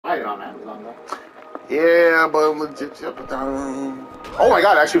buy it on Amazon though. Yeah, but legit. Oh my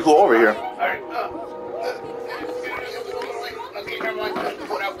god, I actually flew over here. Alright. Okay, never mind.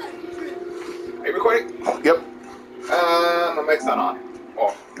 Hold out. Are you recording? Yep. My mic's not on.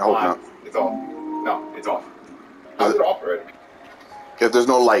 Off. I hope not. It's off. No, it's off. How's it off already? If there's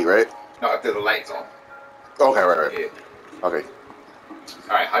no light, right? No, if the light's on. Okay, right. Yeah. Okay.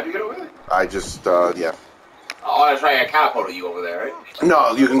 Alright, how'd you get over there? I just, yeah. Oh, that's right. I catapulted you over there, right?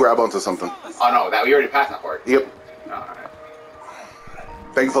 No, you can grab onto something. Oh, no. We already passed that part. Yep. Alright.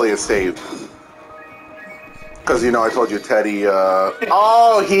 Thankfully, it's saved. Because, you know, I told you Teddy,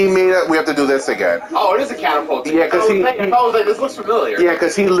 oh, he made it. We have to do this again. Oh, it is a catapult. Yeah, because I was like, this looks familiar. Yeah,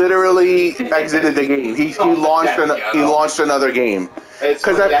 because he literally exited the game. He launched another game. It's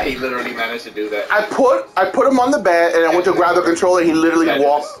funny that he literally managed to do that. I put him on the bed and I went to grab the controller. He literally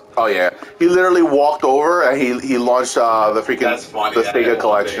walked. Oh yeah, he literally walked over and he launched the freaking the Sega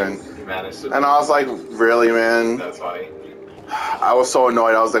collection. He managed to. And I was like, really, man? That's funny. I was so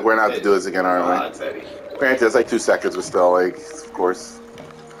annoyed. I was like, we're gonna have to do this again, aren't we? That's Eddie. Granted, it's like 2 seconds, but still, like, of course.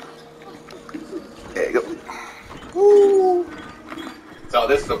 There you go. Woo. So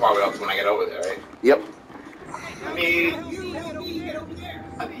this is the part when I get over there, right? Yep. I need.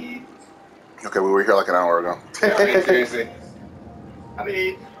 Okay, we were here like an hour ago. Yeah, I mean, seriously. I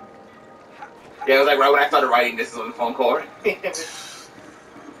need. Yeah, it was like right when I started writing this is on the phone call.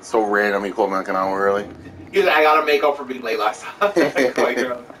 So random, he called me like an hour early. He's like, I gotta make up for being late last time.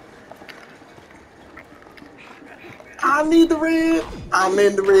 I need the red. I'm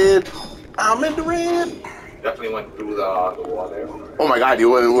in the red. I'm in the red. Definitely went through the wall there. Oh my god, you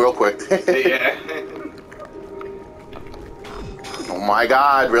went real quick. Yeah. Oh my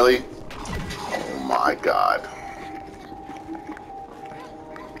god, really? Oh my god.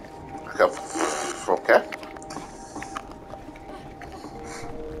 Okay.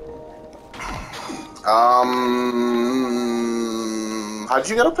 How'd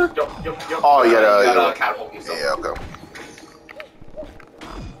you get up there? Yep. Oh, you gotta catapult yourself. Yeah, okay.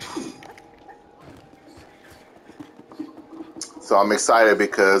 So I'm excited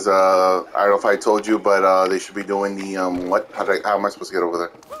because I don't know if I told you, but they should be doing the what? How am I supposed to get over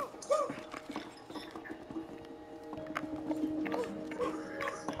there?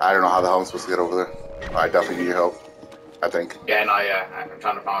 I don't know how the hell I'm supposed to get over there. I definitely need your help. I think. Yeah, no, yeah. I'm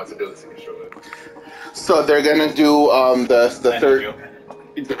trying to find what to do this. So they're gonna do the third.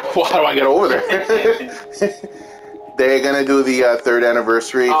 Well, how do I get over there? They're gonna do the third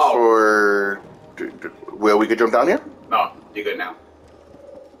anniversary for where we could jump down here. No, you're good now.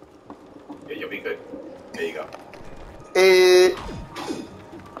 Yeah, you'll be good. There you go.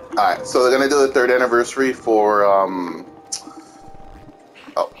 Alright, so they're gonna do the third anniversary for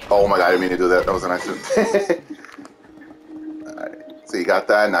oh my god, I didn't mean to do that. That was an accident. Alright, so you got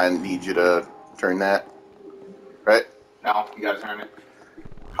that, and I need you to turn that. Right? No, you gotta turn it.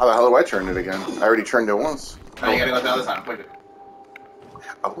 How the hell do I turn it again? I already turned it once. No, you gotta go to the other side and push it.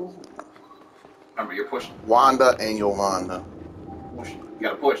 Oh. Remember, you're pushing. Wanda and Yolanda. Push. You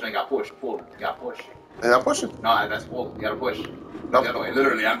gotta push, then you gotta push. Pull. You gotta push. Is that pushing? No, that's pull. You gotta push. Nope. The other way.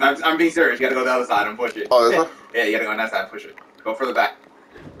 Literally, I'm being serious. You gotta go to the other side and push it. Oh, this one? Yeah, you gotta go on that side and push it. Go further back.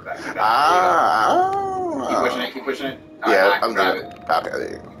 Keep pushing it, keep pushing it. Yeah, I'm good. Okay,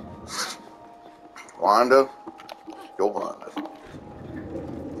 there you go. Wanda, Yolanda.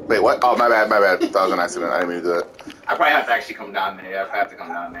 Wait, what? Oh, my bad. That was an accident. I didn't mean to do that. I probably have to actually come down there. I have to come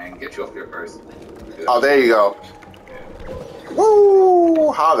down there and get you up here first. Oh, there you go. Yeah.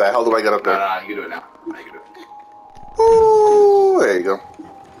 Woo! How the hell do I get up there? No, you can do it now. You can do it. Woo! There you go.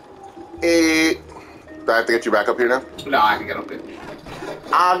 Do I have to get you back up here now? No, I can get up there.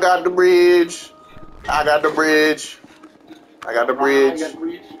 I got the bridge. I got the bridge. I got the bridge.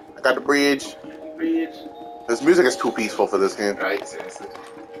 I got the bridge. This music is too peaceful for this game. Right, seriously.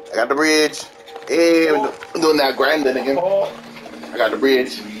 I got the bridge. Hey, we're doing that grinding again. I got the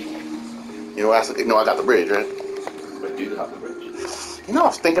bridge. You know, I got the bridge, right? But do you have the bridge? You know, I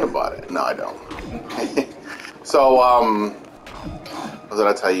was thinking about it. No, I don't. So, what did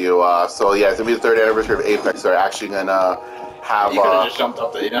I tell you? So, yeah, it's going to be the third anniversary of Apex. They're actually going to have... You could have just jumped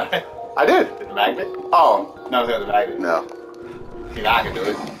up there, you know? I did. With the magnet? Oh. No, the magnet. No. See, now I can do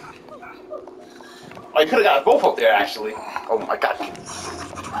it. Oh, you could have got both up there, actually. Oh, my God.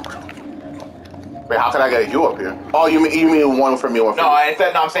 Wait, how can I get you up here? Oh, you mean one from me, one from me?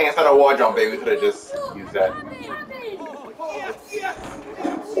 I'm saying instead of wall jumping, we could have just used that.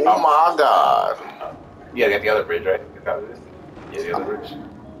 Oh, my God. You gotta get the other bridge, right? Yeah, the other bridge.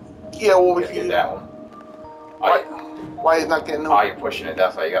 Yeah, well, we can get that one. Why is it not getting... Oh, you're pushing it.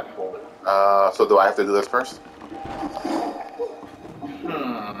 That's why you got to pull it. So do I have to do this first?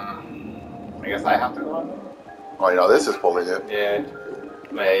 I guess I have to go on. Oh, you know, this is pulling it. Yeah.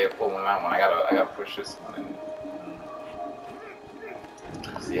 Yeah, you're pulling that one. I gotta push this one in.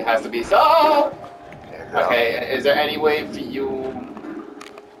 See, it has to be so. Yeah. Okay, is there any way for you?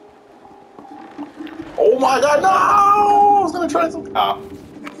 Oh my god, no! I was gonna try something. Oh.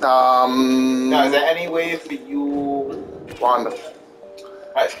 No, is there any way for you? Wanda.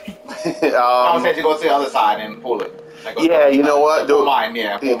 I'm saying to go to the other side and pull it. Like Yeah, you know what? Pull mine,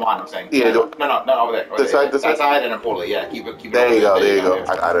 yeah, pull mine. I'm saying. Yeah, no, over there. This side, this that side, side, and then pull it. Yeah, keep it. There you go. There you go.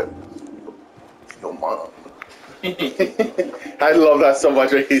 I got it. No more. I love that so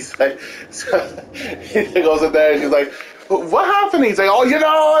much. He's like, he goes in there and he's like, "What happened?" He's like, "Oh, you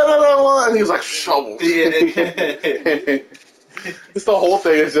know," and he's like, "Shovel." This the whole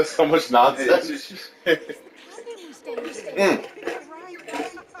thing is just so much nonsense.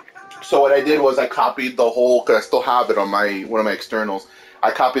 So what I did was I copied the whole, because I still have it on one of my externals. I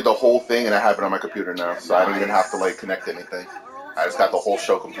copied the whole thing and I have it on my computer now, so I don't even have to like connect anything. I just got the whole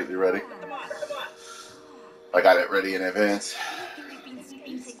show completely ready. I got it ready in advance.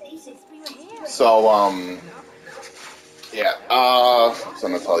 So yeah. So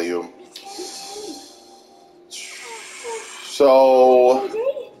I'm gonna tell you. So.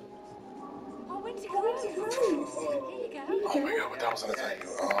 Oh my god, what else was I gonna tell you?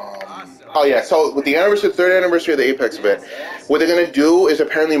 Oh yeah, so with the third anniversary of the Apex event, what they're gonna do is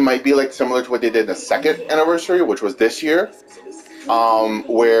apparently might be like similar to what they did in the second anniversary, which was this year,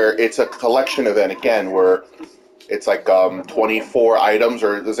 where it's a collection event again, where it's like 24 items,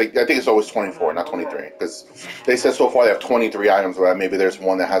 or there's like I think it's always 24, not 23, because they said so far they have 23 items, but maybe there's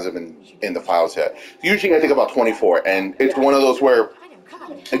one that hasn't been in the files yet. Usually I think about 24, and it's one of those where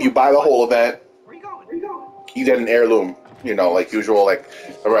if you buy the whole event, you get an heirloom. You know, like usual, like,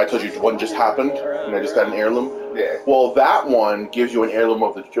 remember I told you one just happened, and I just got an heirloom? Yeah. Well, that one gives you an heirloom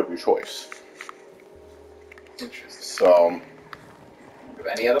of your choice. Interesting. So. Of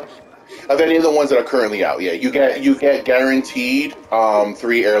any of them? Of any of the ones that are currently out, yeah. You get guaranteed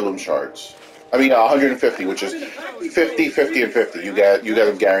 3 heirloom shards. I mean, 150, which is 50, 50, and 50. You get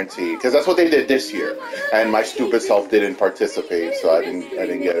them guaranteed, because that's what they did this year. And my stupid self didn't participate, so I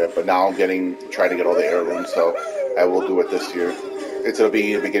didn't get it. But now I'm trying to get all the heirlooms, so I will do it this year. It'll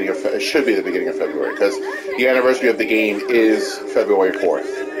be the beginning of it should be the beginning of February, because the anniversary of the game is February 4th.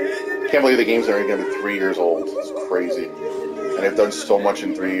 Can't believe the game's already going to be 3 years old. It's crazy, and they've done so much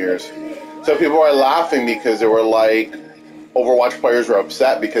in 3 years. So people are laughing because they were like, Overwatch players were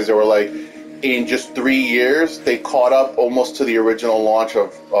upset because they were like, in just 3 years, they caught up almost to the original launch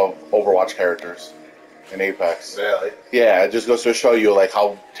of Overwatch characters in Apex. Really? Yeah, it just goes to show you like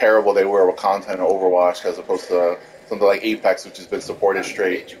how terrible they were with content in Overwatch as opposed to something like Apex, which has been supported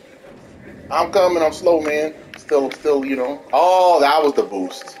straight. I'm coming, I'm slow, man. Still, you know. Oh, that was the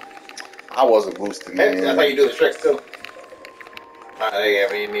boost. I wasn't boosting, man. That's how you do the tricks too. I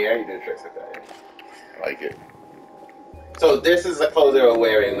mean, in the air, you do the tricks like that. I like it. So this is the clothes they were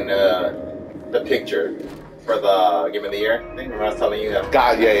wearing in the picture for the Game of the Year thing. Remember I was telling you that?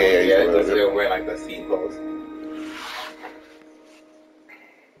 God, yeah. They were wearing like the scene clothes.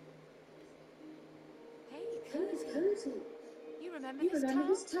 Hey, Cozy. You remember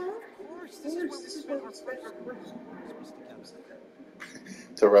this town? Of course, this is where we spent our first.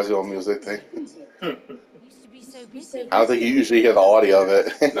 It's a Resident music thing. Used to be so busy. I don't think you usually hear the audio of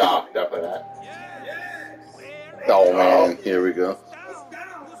it. No, definitely not. Oh man, here we go.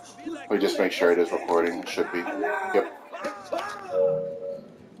 We just make sure it is recording. It should be. Yep.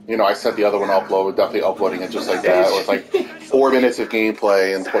 You know, I set the other one upload, definitely uploading it just like that. With like 4 minutes of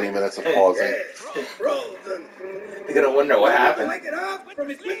gameplay and 20 minutes of pausing. You're gonna wonder what happened. Wake it up from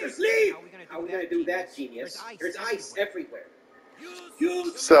his winter sleep! How are we gonna do that, genius? There's ice everywhere.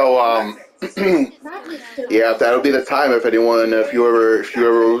 So, yeah, that'll be the time if you ever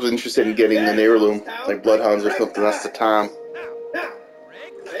was interested in getting an heirloom, like Bloodhounds or something, that's the time.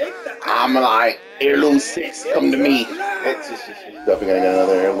 I'm like, heirloom 6, come to me. Definitely gonna get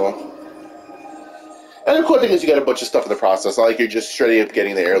another heirloom. And the cool thing is you get a bunch of stuff in the process. Not like you're just straight up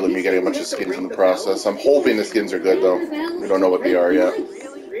getting the heirloom, you're getting a bunch of skins in the process. I'm hoping the skins are good though. We don't know what they are yet.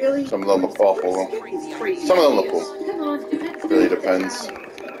 Some of them look awful though. Some of them look cool. Really depends.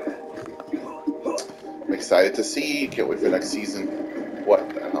 I'm excited to see. Can't wait for next season. What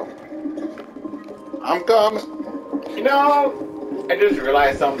the hell? I'm coming. You know, I just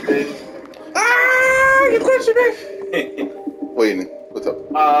realized something. You questioned me. Wait, what's up?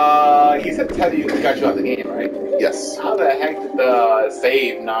 He said Teddy got you out the game, right? Yes. How the heck did the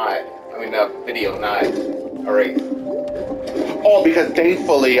the video not erase? Oh, because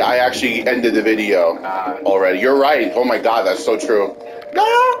thankfully I actually ended the video already. You're right. Oh my god, that's so true. No!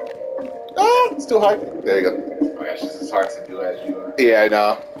 It's too high. There you go. Oh my gosh, this is hard to do as you. Yeah, I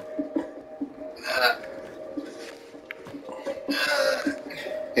know.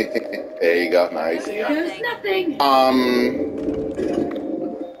 There you go. Nice. There goes nothing.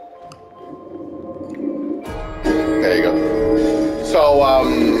 There you go. So,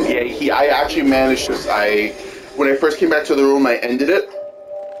 yeah, I actually managed this. When I first came back to the room, I ended it.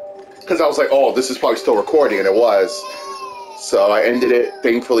 Because I was like, oh, this is probably still recording, and it was. So I ended it,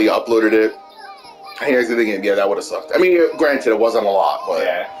 thankfully uploaded it. I exited again. Yeah, that would have sucked. I mean, granted, it wasn't a lot, but...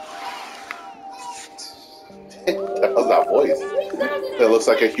 Yeah. That was that voice. It looks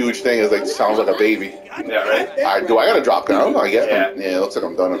like a huge thing. It like sounds like a baby. Yeah, right? I gotta drop down? I guess. Yeah. Yeah, it looks like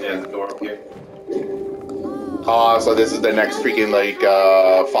I'm done. Yeah, the door up here. So this is the next freaking, like,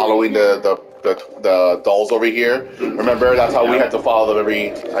 following the dolls over here. Remember, that's how we had to follow them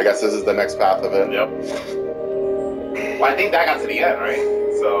every... I guess this is the next path of it. Yep. Well, I think that got to the end, right?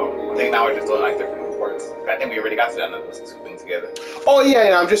 So, I think now we're just doing, like, different reports. I think we already got to the end of this two things together. Oh,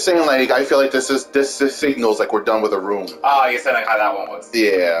 yeah, I'm just saying, like, I feel like this signals like we're done with a room. Oh, you said, like, how that one was.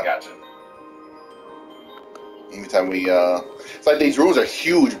 Yeah. Gotcha. Anytime we, it's like these rooms are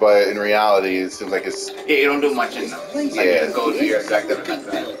huge, but in reality, it seems like it's... Yeah, you don't do much in them. Like, Yeah. you just go to your objective and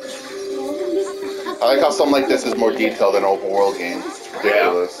that's it. I like how something like this is more detailed than an open world game. It's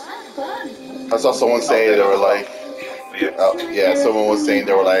ridiculous. I saw someone say they were like... Oh, yeah, someone was saying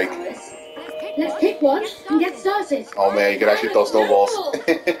they were like... Let's pick one and get started. Oh man, you can actually throw snowballs.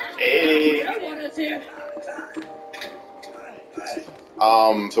 Hey.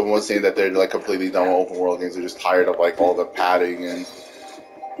 Someone was saying that they're like completely done with open world games. They're just tired of like all the padding, and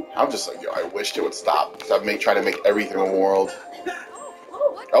I'm just like, yo, I wish they would stop. Cause I've trying to make everything a world.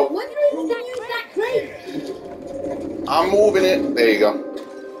 Oh, Wonder if that crate. I'm moving it. There you go.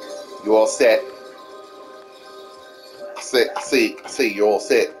 You all set? I see. You all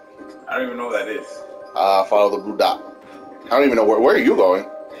set. I don't even know what that is. Follow the blue dot. I don't even know where are you going?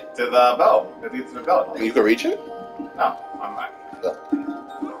 To the bell. To the bell. You can reach it? No, I'm not.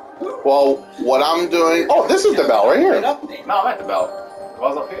 Well, what I'm doing... Oh, this is the bell right here. No, I'm at the bell. The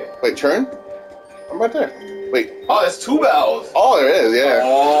bell's up here. Wait, turn? I'm right there. Wait. Oh, there's two bells. Oh, there it is, yeah.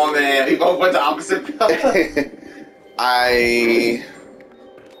 Oh, man. You both went to opposite bells.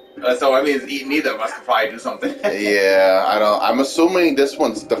 So, I mean, neither of us could probably do something. Yeah, I don't... I'm assuming this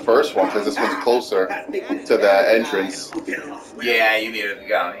one's the first one, because this one's closer to the entrance. Yeah, you need to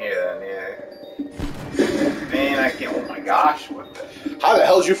get on here then, yeah. Man, I can't... Oh, my gosh. What the... How the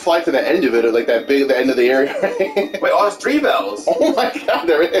hell did you fly to the end of it, or like the end of the area? Wait, oh, there's three bells. Oh my god,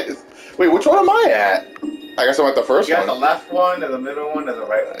 there is. Wait, which one am I at? I guess I'm at the first You got one. the left one, there's the middle one, there's the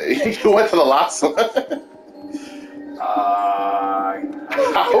right one. You went to the last one.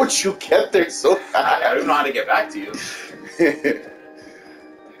 How would you get there so fast? I don't know how to get back to you.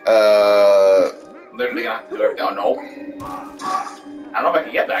 Literally gonna have to do everything. Oh, no. I don't know if I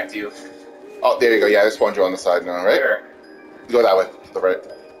can get back to you. Oh, there you go. Yeah, I spawned you on the side now, right? Where? You go that way. The right.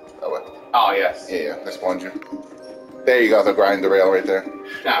 That way. Oh, yes. Yeah, I spawned you. There you go, the grind, the rail right there.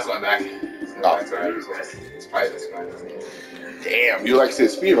 Nah, it's going back. Oh. That's right. It's probably this one. Damn, you like to see a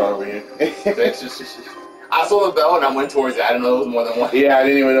speed run over here. I saw the bell and I went towards it. I didn't know there was more than one. Yeah, I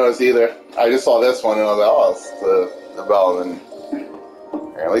didn't even notice either. I just saw this one and I was like, oh, it's the bell, and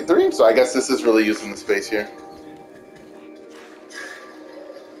apparently 3. So I guess this is really using the space here.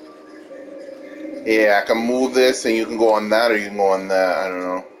 Yeah, I can move this and you can go on that or you can go on that. I don't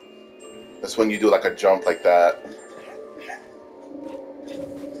know. That's when you do like a jump like that.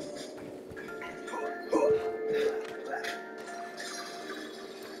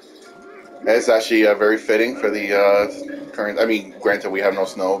 It's actually very fitting for the current... I mean, granted, we have no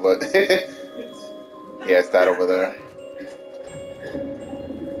snow, but... yeah, it's that over there.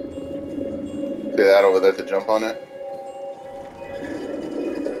 See that over there to jump on it?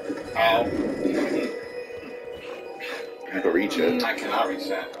 Oh. You can reach it. I cannot reach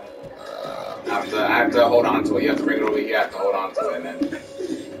that. I have to hold on to it. You have to bring it over here. I have to hold on to it and then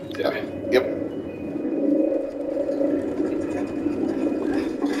dip in. Yep.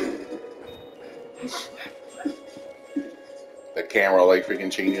 The camera like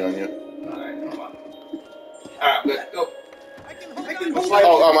freaking changing on you. Alright, hold on. Alright, good. Go.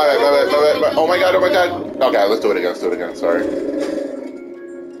 Oh my bad. Oh my god. Okay, let's do it again. Sorry.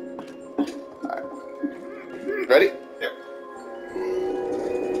 Alright. Ready? Yep.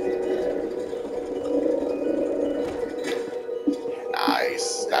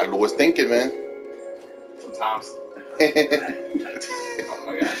 Nice. That was thinking, man. Sometimes. Oh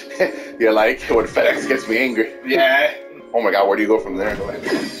my gosh. You're like, when FedEx gets me angry. Yeah. Oh my god, where do you go from there?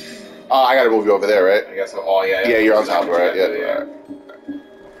 Oh, I gotta move you over there, right? I guess so. Oh, yeah. Yeah, you're on top, right? Yeah. Yeah.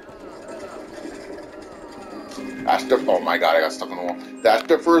 That's the. Oh my god, I got stuck on the wall. That's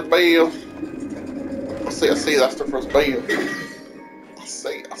the first bell. I say, that's the first bell. I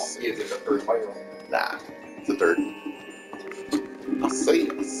say. Is it the first bell? Nah, it's the third. I say.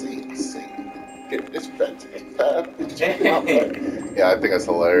 Get this fat. Yeah, I think that's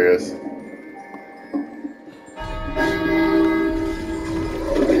hilarious.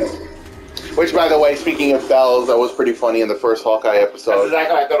 Which, by the way, speaking of bells, that was pretty funny in the first Hawkeye episode. That's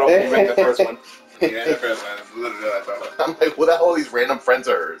exactly what I thought it was the first one. Yeah, the first one. That's literally what I thought. I'm like, what the hell are these random friends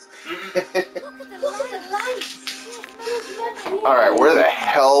of hers? Look at the lights. Alright, where the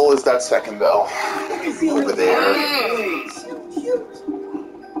hell is that second bell? Over there.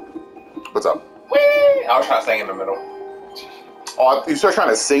 What's up? Whee! I was trying to sing in the middle. Oh, you start trying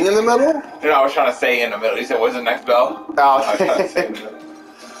to sing in the middle? You know, I was trying to say in the middle. You said, what's the next bell? I was trying to say in the middle.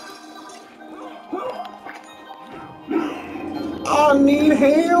 I need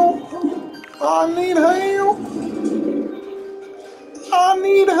help. I need help. I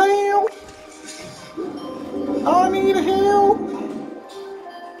need help. I need help.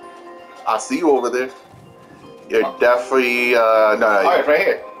 I see you over there. You're definitely, no. Oh, it's right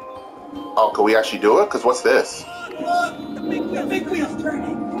here. Oh, can we actually do it? Because what's this? The big wheel's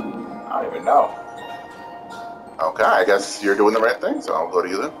turning. I don't even know. Okay, I guess you're doing the right thing, so I'll go to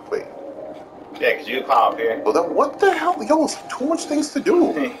you then. Wait. Yeah, because you climb up here. Well, then what the hell? Yo, it's too much things to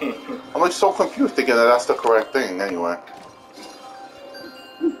do. I'm like so confused thinking that that's the correct thing anyway.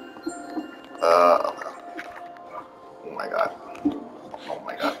 Okay. Oh my god. Oh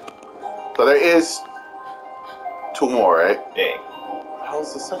my god. So there is two more, right? Yeah. What the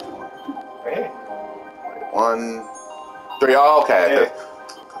hell's the second one? Right here. 1, 3. Oh, okay. Yeah.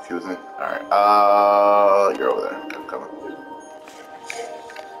 Confusing. Alright. You're over there. I'm coming.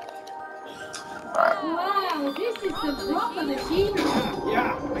 Alright. Wow, this is some proper machinery.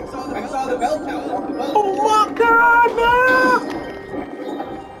 Yeah, I saw the bell tower off the boat. Oh my god, man!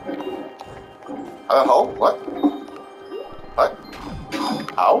 Oh, what? What?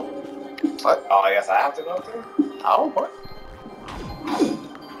 How? What? Oh, I guess I have to go through? How? What?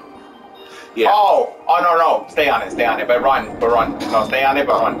 Yeah. Oh, no. Stay on it, but run. No, stay on it,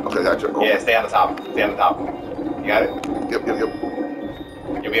 but run. Okay, gotcha. Cool. Yeah, stay on the top. You got it? Yep.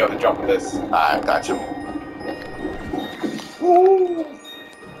 You'll be able to jump with this. Alright, gotcha. Woo!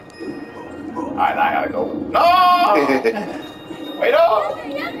 Alright, now I gotta go. No! Wait up!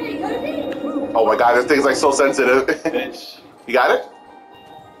 Oh my god, this thing's like so sensitive. Bitch. You got it?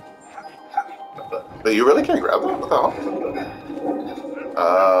 But you really can't grab that? What the hell?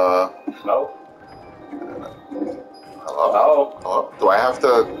 No. Hello? Hello? Do I have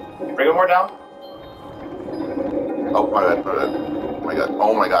to... Bring it more down. Oh, my bad.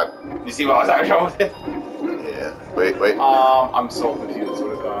 Oh my god. You see what I was having trouble with it? Yeah. Wait. I'm so confused.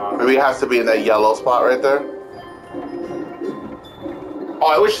 What is going on? Maybe it has to be in that yellow spot right there.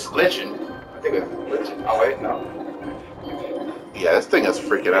 Oh, it was just glitching. I think it was glitching. Oh, wait, no. Yeah, this thing is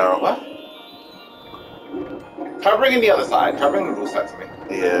freaking out. What? Try bringing the other side. Try bringing the blue side to me.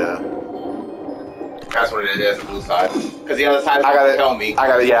 Yeah. That's what it is, the blue side. Because the other side is I going to kill me.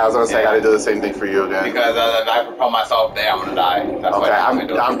 I was gonna say, I gotta do the same thing for you again. Because if I propel myself there, I'm going to die. That's Okay,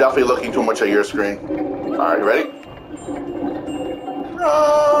 what I'm definitely looking too much at your screen. Alright, you ready?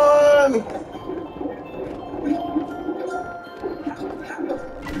 Run!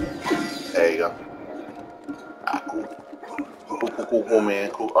 There you go. Ah, cool, man.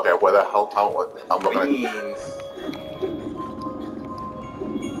 Cool. Okay, where the hell? I'm looking at...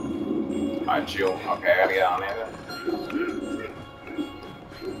 Alright, chill. Okay, I gotta get on there.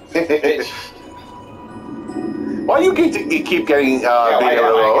 Why do you keep getting being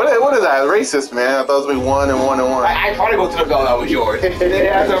what is that? Racist, man. I thought it was be 1 and 1 and 1. I tried to go to the bell that was yours. That's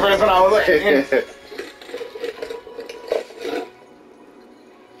the first one I was looking.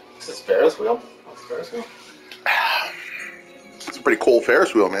 Is this Ferris wheel? What's Ferris wheel? It's a pretty cool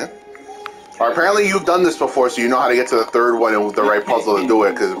Ferris wheel, man. Apparently you've done this before, so you know how to get to the third one and with the right puzzle to do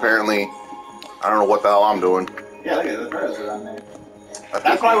it, because apparently I don't know what the hell I'm doing. Yeah, look at the Ferris wheel on there.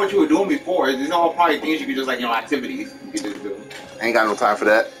 That's probably what you were doing before. There's no probably things you could just activities you could just do. I ain't got no time for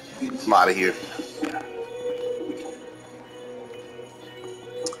that. I'm out of here.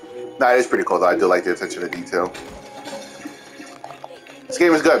 Nah, it's pretty cool though. I do like the attention to detail. This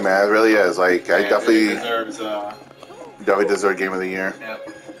game is good, man. It really is. Like, I definitely deserve Game of the Year. Yep.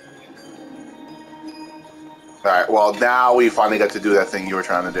 Alright, well, now we finally got to do that thing you were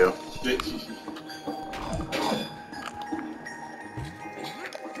trying to do.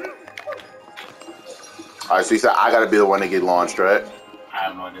 Alright, so you said I gotta be the one to get launched, right? I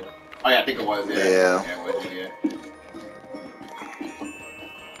have no idea. Oh yeah, I think it was. Yeah. Yeah. Yeah, it was, yeah.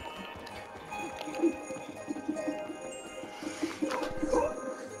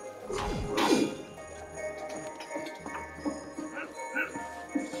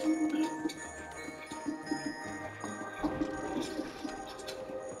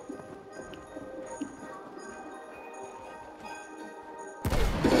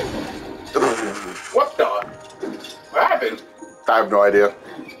 I have no idea.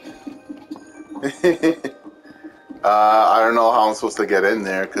 I don't know how I'm supposed to get in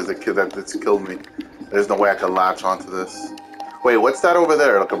there because the kid that's killed me. There's no way I can latch onto this. Wait, what's that over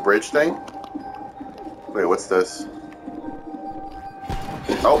there? Like a bridge thing? Wait, what's this?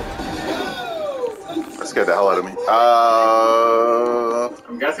 Oh. That scared the hell out of me.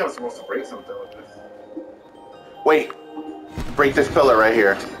 I'm guessing I'm supposed to break something with this. Wait. Break this pillar right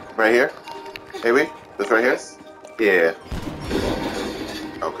here. Right here? Maybe? This right here? Yeah.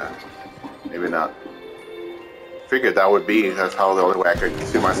 Okay. Maybe not. Figured that would be. That's how the only way I could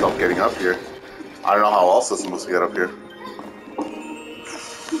see myself getting up here. I don't know how else I'm supposed to get up here.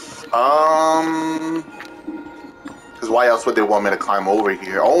 Because why else would they want me to climb over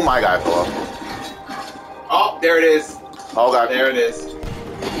here? Oh my god, hello. Oh, there it is. Oh god. There it is.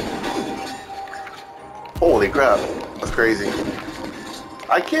 Holy crap. That's crazy.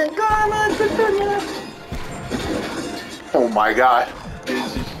 I can't go. Oh my god.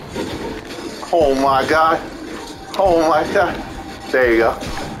 Oh my god. Oh my god. There you go.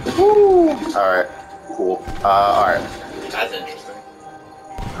 Woo. Alright. Cool. Alright. That's interesting.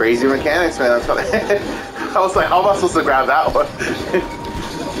 Crazy mechanics, man. I was like, how am I supposed to grab that one?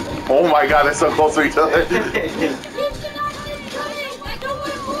 Oh my god, they're so close to each other.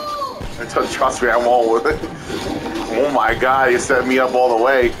 Trust me, I won't with it. Oh my god, you set me up all the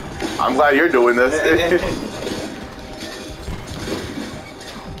way. I'm glad you're doing this.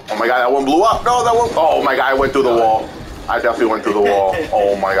 Oh my god, that one blew up. No, that one. Oh my god, I went through the wall. I definitely went through the wall.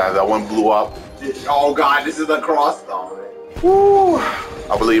 Oh my god, that one blew up. Oh god, this is the cross though. Woo.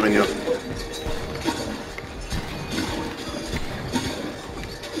 I believe in you.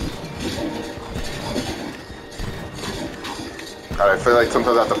 God, I feel like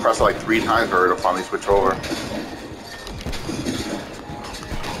sometimes I have to press it like 3 times for her to finally switch over.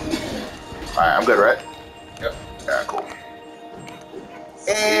 Alright, I'm good, right? Yep. Yeah, cool.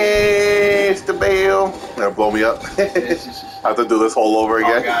 Hey, it's the bell. Gonna blow me up. I have to do this all over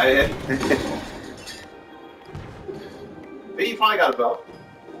again. Oh, got it. Hey, you finally got a belt.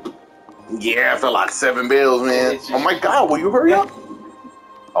 Yeah, after like 7 bills, man. Oh my god, will you hurry up?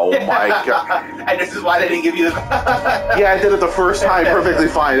 Oh my god. And this is why they didn't give you the Yeah, I did it the first time perfectly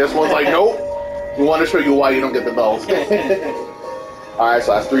fine. This one's like, nope. We want to show you why you don't get the bells. Alright,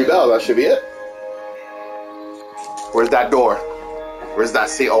 so that's 3 bells. That should be it. Where's that door? Where's that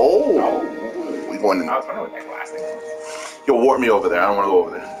seat? Oh. We going in. I was wondering what that glass thing was. You'll warp me over there. I don't want to go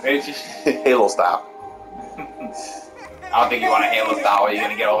over there. It's just, Halo style. I don't think you want a Halo style where you're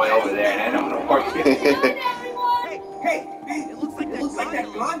gonna get all the way over there and then I'm gonna warp you. Hey, it looks like that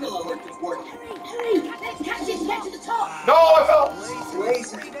gondola lift is working. Hurry, let's catch it to get to the top. No, I fell!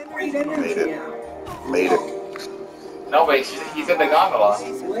 Blaze, great energy now. Made it. No, but he's in the gondola.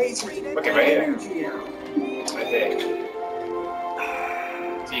 Blaze, Look at right here. energy now. Right there.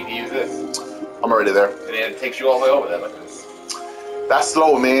 So you can use this. I'm already there. And then it takes you all the way over there. Look at this. That's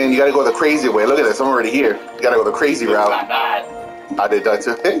slow, man. You gotta go the crazy way. Look at this. I'm already here. You gotta go the crazy It's route. not bad. I did that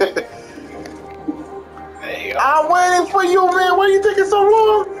too. There you go. I'm waiting for you, man. Why are you taking so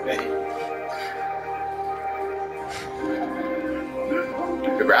long?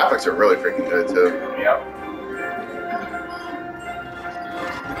 The graphics are really freaking good too. Yep.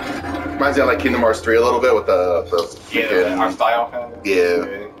 Reminds me of like Kingdom Hearts 3 a little bit with the Yeah, our style kind of. Yeah.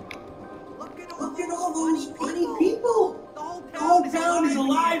 Look at all those funny people. The whole town is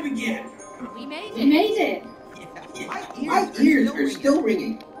alive again. We made We made it. My ears are still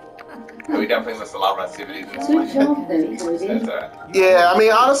ringing. We definitely missed a lot of activities in this Good one. job, though, That's Cody. alright. Yeah, I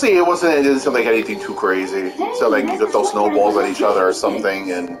mean, honestly, it didn't seem like anything too crazy. So like you could throw snowballs at each other or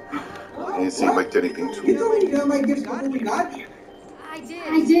something, and it didn't seem like anything You too. already got my gifts before we got here. I did.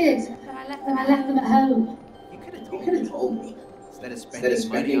 I did. But I But I left them at home. You could have told me. Instead of Instead of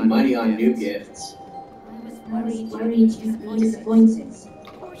spending money on new gifts. I was Worried you'd be disappointed.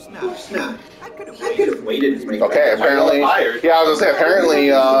 Of course Of not. course not. I could have waited to make Okay, apparently. Yeah, I was gonna say apparently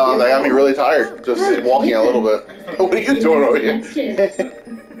they got me really tired just walking a little bit. What are you doing over here?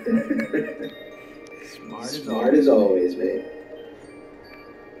 Smart as always, man.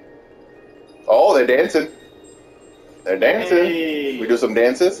 Oh, they're dancing. They're dancing. Hey. We do some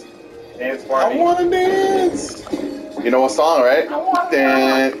dances. Dance I party. wanna dance. You know what song, right? Dun,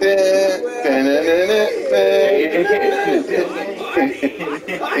 dun, dun, dun, dun,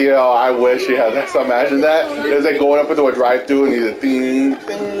 dun. Yo, I wish you had that. So imagine that. It's like going up into a drive-thru and he's a ding,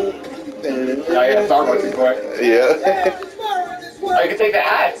 ding, ding. Yeah, I got Starbucks before. Yeah. Oh, you can take the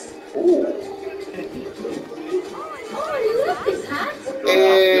hats. Ooh. Oh, I love this hat.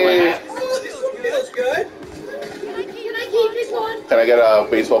 Hey. Feels good. Can I keep this one? Can I get a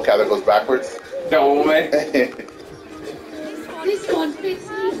baseball cap that goes backwards? No, man. This fits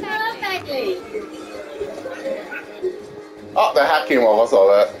you perfectly. Oh, the hat came off. I saw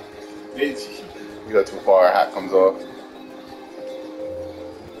that. Bitch. You go too far, a hat comes off.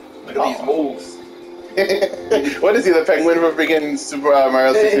 Look at these moves. What is he, the penguin from freaking Super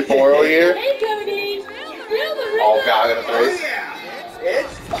Mario 64 over here? Hey, Cody. Oh god, I'm gonna race.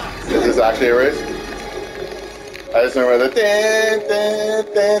 Is this actually a race? I just remember the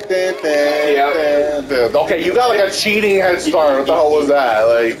Okay, you got like a cheating head start. What the hell was that?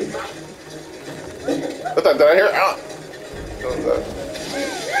 Like, what the, did I hear? What was that?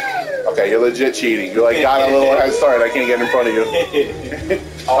 Okay, you're legit cheating. You like got a little head start. I can't get in front of you.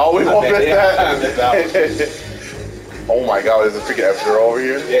 Oh, we won't miss that. Oh my god, there's a freaking F-Zero over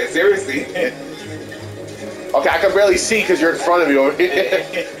here. Yeah, seriously. Okay, I can barely see because you're in front of me over here.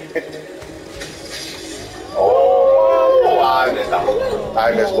 Oh, I missed that one.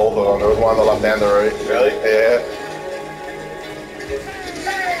 I missed both of them. There was one on the left and the right. Really? Yeah.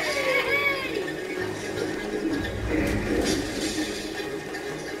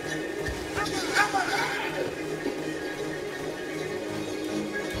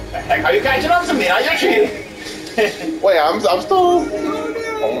 Heck, how you catching up to me? How you cheating? Wait, I'm still.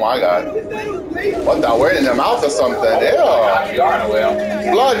 Oh my god. What the? We're in the mouth or something. Oh, Ew. gosh, you are in a whale.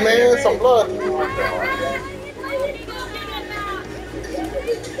 Blood, man. Some blood.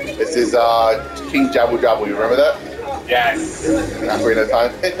 This is King Jabu Jabu. You remember that? Yes. Not great at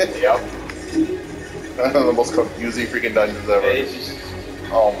time. Yep. The most confusing freaking dungeons ever.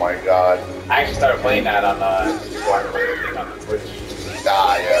 Oh my god. I actually started playing that on the Twitch.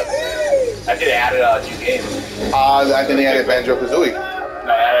 Ah, yeah. I think they added a new game. I think they added Banjo Kazooie. No,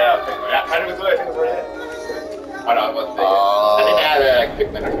 they added Pikmin. I think it was it. Oh no, it wasn't. I think they added like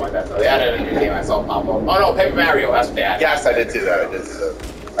Pikmin or something like that. So they added a new game I saw pop up. Oh no, Paper Mario. That's what they added. Yes, I did see that. I did see that.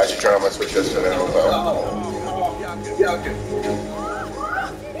 I should turn on my Switch yesterday.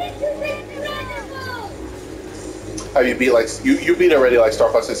 Have you beat like you beat already like Star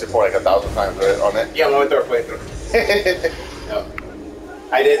Fox 64 like 1,000 times right, on it? Yeah, I went through a playthrough. Yep.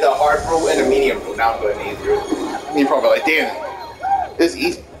 I did the hard route and the medium route. Now I'm doing the easy route. You're probably like, damn, this is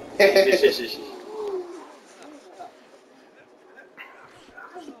easy.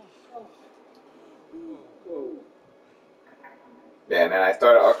 Yeah, and then I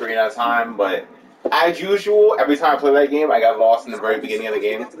started Ocarina of Time, but as usual, every time I play that game, I got lost in the very beginning of the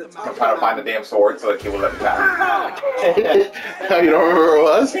game. I'm trying to find the damn sword so the kid will let me pass. You don't remember where it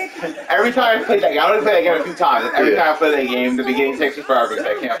was? Every time I play that game, I only play that game a few times. And every time I play that game, the beginning takes me forever because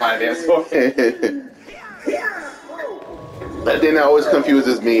I can't find the damn sword. The thing that always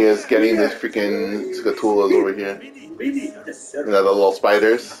confuses me is getting this freaking Skatulas over here. You know, the little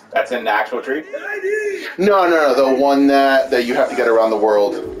spiders. That's in the actual tree? No, the one that you have to get around the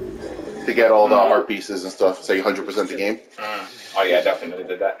world to get all the heart pieces and stuff. So you 100% the game. Oh yeah, I definitely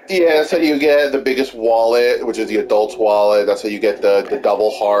did that. Yeah, that's how you get the biggest wallet, which is the adult's wallet. That's how you get the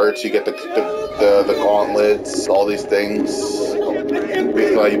double hearts. You get the gauntlets, all these things.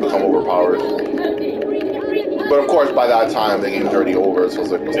 Basically, how you become overpowered. But of course, by that time, the game's already over, so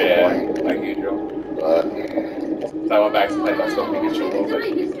it's like, what's the point? Like usual. But So I went back to play Let's Go Pikachu a little bit.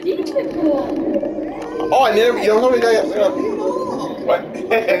 oh, you don't know we got it. What?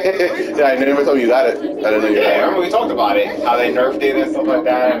 Yeah, I never told you got it. I didn't know you Yeah, got it. remember we talked about it, how they nerfed it and stuff like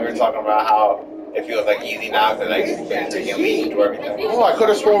that, and we were talking about how it feels like easy now to like freaking lead to everything. Oh, I could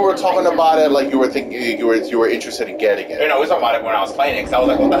have sworn we were talking about it like you were thinking you were interested in getting it. You know, we were talking about it when I was playing it, because I was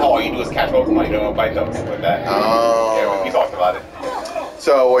like, what the hell, all you do is catch Pokemon, you don't fight them, stuff like that. Oh. Yeah, we talked about it.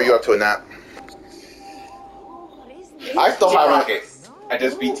 So, what are you up to in that? I still Team haven't. Rocket. I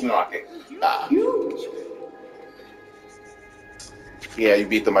just beat Team Rocket. Ah. Yeah, you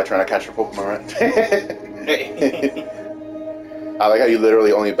beat them by trying to catch your Pokemon, right? I like how you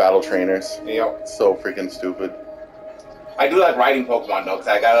literally only battle trainers. Yep. So freaking stupid. I do like riding Pokemon though, because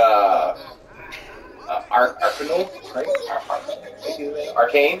I got a Arcanine, right?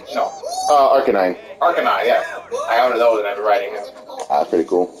 Arcane? No. Arcanine. Arcanine, yeah. I own one of those and I've been riding it. Ah, pretty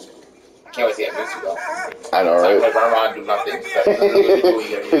cool. Can't wait to see Mewtwo though. I know, So I right? run around and do nothing.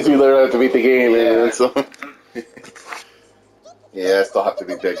 Because you literally have to beat the game, Yeah. and so. Yeah, I still have to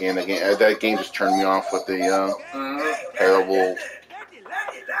beat that game. That game just turned me off with the terrible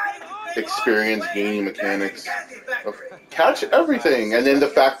experience gaining mechanics of catch everything, and then the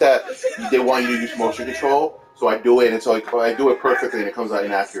fact that they want you to use motion control. So I do it, and so I do it perfectly, and it comes out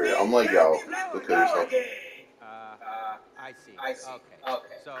inaccurate. I'm like, yo, look at yourself. I see. I see. Okay.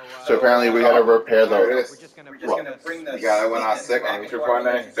 So apparently we gotta repair There it the. is. We're just The gonna bring the guy that went out sick on each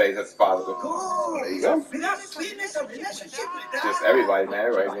partner says it's positive. Cool. There you go. Without sweetness, a relationship with Just everybody, man.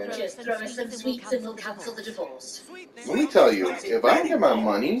 Everybody, man. Just throw us some sweets and we'll cancel the divorce. Let me tell you, if I don't get my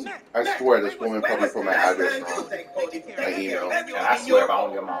money, I swear this woman probably put my address wrong. My email. And I swear if I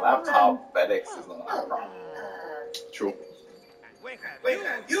don't get my laptop, FedEx is gonna have a problem. True. Wait,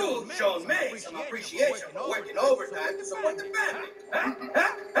 have you shown me some appreciation for working overtime to support the family?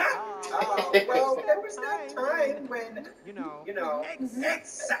 Well, there was that time when, you know,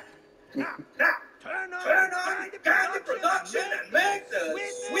 exactly. Now, turn on Candy Production and make the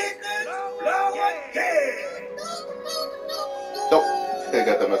sweetness flow again. Nope. I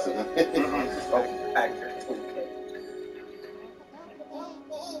got the message. Oh, accurate.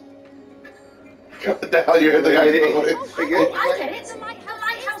 What the hell? You heard the guy? Oh, I get it. The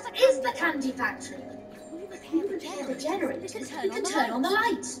lighthouse is the candy factory. If you repair the generators, you can turn on the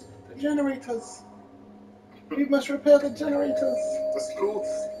lights. The generators. We must repair the generators. The schools.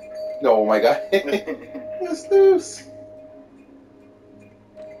 No, oh my god. It's loose.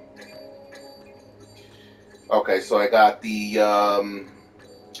 Okay, so I got the oh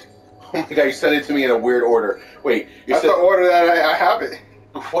my god, you sent it to me in a weird order. Wait, you That's said the order that I have it.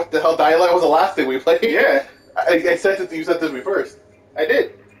 what the hell? Dying Light was the last thing we played? Yeah, I sent it to you, sent it to me first. I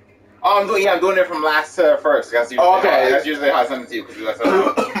did. Oh, I'm doing it from last to first. That's usually, that's usually how I send it to you, because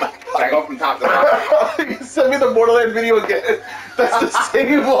I go from top to bottom. You sent me the Borderlands video again. That's the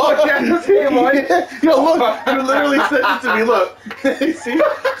same one. That's the same one. Yo, look, you literally sent it to me. Look, see?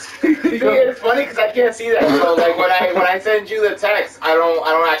 It's funny because I can't see that. So like when I send you the text, I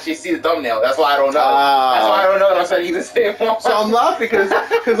don't actually see the thumbnail. That's why I don't know. That's why I don't know. I'm sending you the same one. So I'm laughing because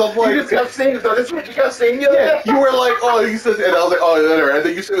I'm like, You just kept saying, so this is what you kept saying the other day. you were like, oh, you said, and I was like, oh, whatever. And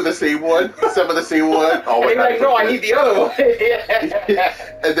then you sent me the same one. Sent me the same one. Oh And you're like, no, I need the other one.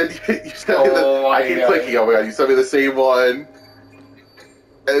 And then you sent me the. I keep clicking. Oh my god, you sent me the same one.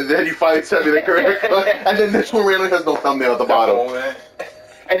 And then you finally sent me the correct one. And then this one randomly has no thumbnail at the bottom.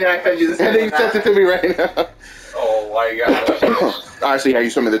 And then I sent you the same And then you sent it to me right now. Oh my god. Alright, so yeah, you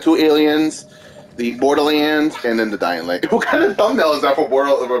showed me the 2 aliens, the Borderlands, and then the Dying Light. What kind of thumbnail is that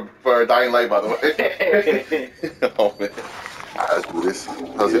for Dying Light, by the way? Oh man. Alright, let's do this.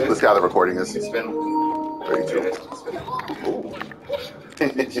 Let's see how the recording is. It's been 32.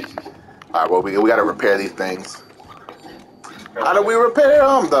 Alright, well, we gotta repair these things. How do we repair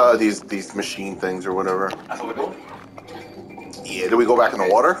them? These machine things or whatever. That's what we're doing. Yeah, do we go back in the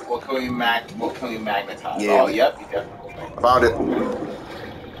water? What can we magnetize? Yeah. Oh, yep, you definitely. Found it.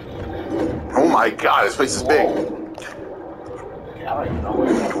 Oh my god, this place is big. Yeah, I don't even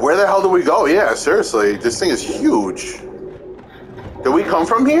know Where the hell do we go? Yeah, seriously, this thing is huge. Did we come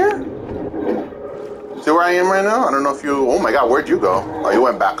from here? See where I am right now? I don't know if you... Oh my god, where'd you go? Oh, you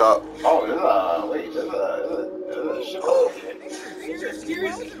went back up. Oh, there's a ship over here.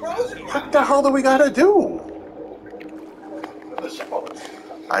 What the hell do we gotta do? There's a ship over there.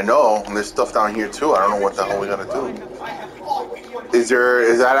 I know, and there's stuff down here too. I don't know what the hell we gotta do. Is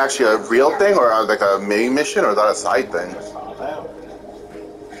that actually a real thing, or like a main mission, or is that a side thing?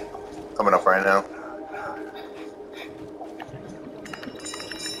 Coming up right now.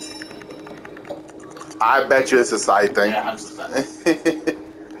 I bet you it's a side thing. Yeah, 100%.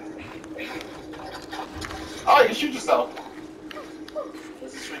 Oh, you can shoot yourself.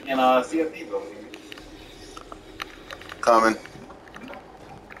 This is freaking CFD over here. Coming.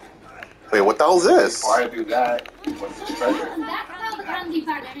 Wait, what the hell is this? Before I do that, what's this treasure? And that's how the candy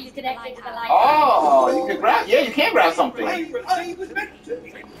factory is connected to the lighthouse. Oh, you can grab. Yeah, you can grab something.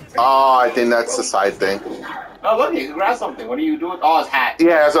 Oh, I think that's the side thing. Oh, look, you can grab something. What do you do? Oh, it's hat.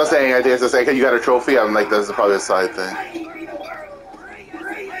 Yeah, that's what I'm saying. I think it's the same. You got a trophy. I'm like, this is probably a side thing.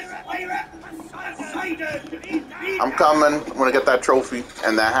 I'm coming. I'm gonna get that trophy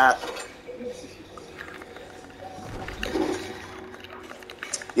and that hat.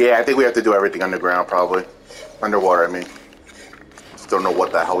 Yeah, I think we have to do everything underground, probably. Underwater, I mean. Just don't know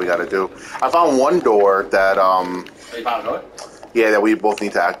what the hell we gotta do. I found one door that, You found a door? yeah, that we both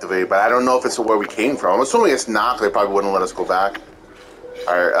need to activate, but I don't know if it's where we came from. I'm assuming it's not, 'cause they probably wouldn't let us go back.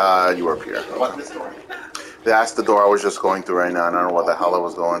 Alright, you were up here. What's this door? That's the door I was just going through right now, and I don't know what the hell I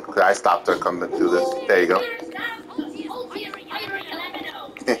was going. 'Cause I stopped to come to do this. There you go.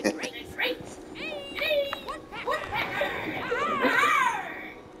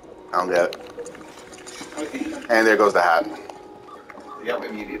 I don't get it. And there goes the hat. Yep,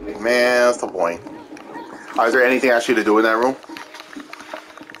 immediately. Man, that's the point. Is there anything actually to do in that room?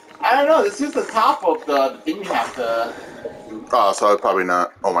 I don't know. This is the top of the thing you have to. Oh, so probably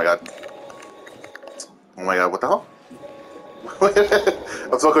not. Oh my god. Oh my god, what the hell?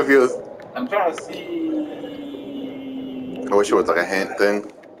 I'm so confused. I'm trying to see. I wish it was like a hint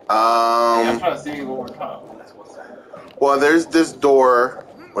thing. I'm trying to see what we're talking about. Well, there's this door.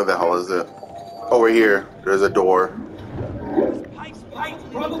 Where the hell is it? Over here. There's a door.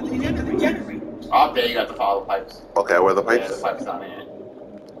 Oh, there you got the follow pipes. Okay, where are the Yeah, pipes? the pipes down here.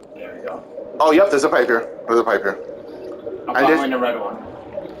 There we go. Oh, yep, there's a pipe here. There's a pipe here. I'm I did- following the red one.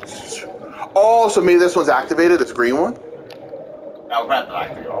 Oh, so maybe this one's activated, this green one? I'll grab the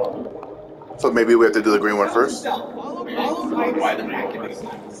activate all of them. So maybe we have to do the green one first? Why didn't I activate?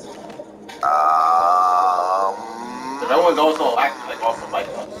 The Um, red one's also active, like also like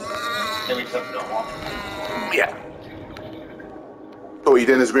can we just have to go off? yeah. So you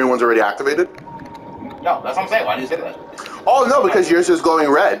think this green one's already activated? No, that's what I'm saying. Why do you say that? Oh, no, because yours is glowing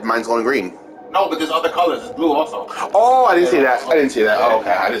red. Mine's glowing green. No, but there's other colors. It's blue also. Oh, I didn't see that. I didn't see that. Oh,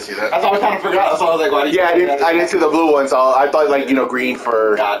 okay. I didn't see that. That's what I was trying to figure out. That's why I was like, why did you Yeah, I didn't see the blue one, so I thought, like, you know, green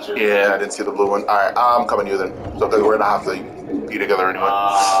for... Gotcha. Yeah, I didn't see the blue one. All right, I'm coming to you then. So, because we're going to have to be together anyway.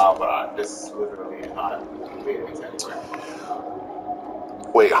 But this is literally not anywhere.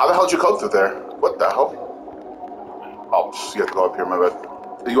 Wait, how the hell did you come through there? What the hell? Oh, you have to go up here, my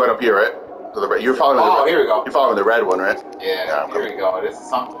bad. You went up here, right? To the red. You're following the Oh, here we go. You're following the red one, right? Yeah, I'm here coming. we go. This is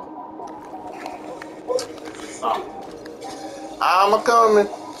something. I'm a-coming.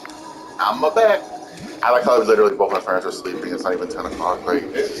 I'm a back. I like how literally both my parents are sleeping. It's not even 10 o'clock.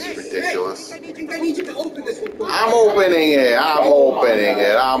 Like, this is ridiculous. I need you to open this one. I'm opening it. I'm opening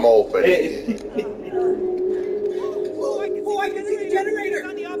it. I'm opening it. Oh, I can see the generator. It's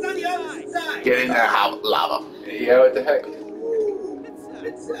on the opposite side. Get in there, have lava. Yeah, what the heck?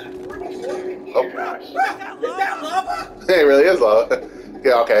 Oh, Is that lava? it really is lava.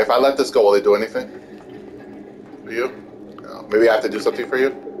 Yeah, okay. If I let this go, will it do anything? For you? No. Maybe I have to do something for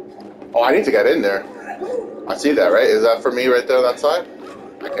you? Oh, I need to get in there. I see that, right? Is that for me right there on that side?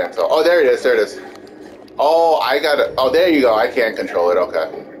 I can't tell. Oh, there it is. There it is. Oh, I got it. Oh, there you go. I can't control it. Okay.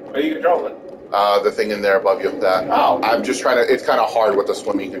 What are you controlling? The thing in there above you. That. Oh. I'm just trying to. It's kind of hard with the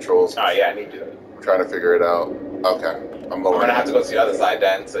swimming controls. Oh, yeah, I need to. I'm trying to figure it out. Okay. I'm I'm lowering gonna have it. to go to the other side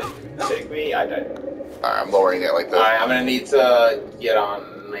then. So you take me, I died. Alright, I'm lowering it like this. Alright, I'm gonna need to get on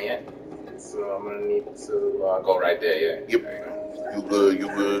it. So I'm gonna need to go right there, yeah. Yep. There You good. You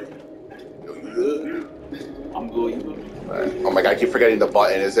good. You good. you go. I'm good, you good. Alright. Oh my god, I keep forgetting the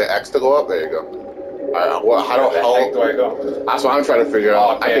button. Is it X to go up? There you go. Alright, well, how Where the heck do do I go? That's what I'm trying to figure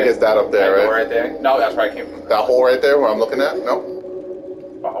out. I think it's that up there, That door right? right there? No, that's where I came from. That hole right there where I'm looking at? No?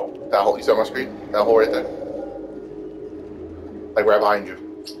 Oh. That hole, you see on my screen? That hole right there? Like right behind you.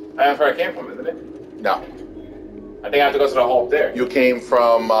 That's where I came from, isn't it? No. I think I have to go to the hole up there. You came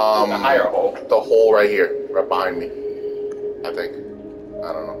from, The higher hole. the hole right here, right behind me. I think.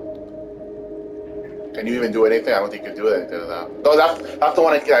 I don't know. Can you even do anything? I don't think you can do anything to that. No, that's the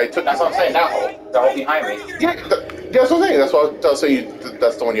one I took. That's what I'm saying, that hole. The hole behind me. Yeah, that's what I'm saying. That's what I'll say.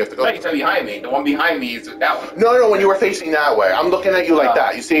 That's the one you have to go. No, you tell behind me. The one behind me is that one. No, when you were facing that way. I'm looking at you like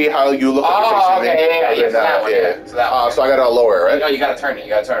that. You see how you look like you're Oh, facing okay, me? yeah, Then so that one, yeah. So that one. So I gotta lower it, right? No, you gotta turn it. You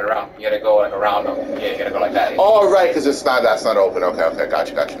gotta turn it around. You gotta go like around them. Yeah, you gotta go like that. Oh, right, because that's not open. Okay,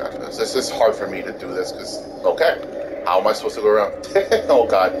 gotcha. This is hard for me to do this, because, okay, how am I supposed to go around? Oh,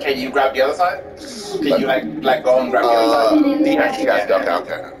 God. Can you grab the other side? Can you like go and grab the other side? Yeah,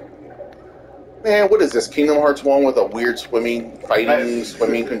 okay. Man, what is this? Kingdom Hearts 1 with a weird swimming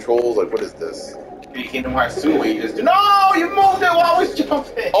controls? Like, what is this? Kingdom Hearts 2 where you just no, you moved it while I was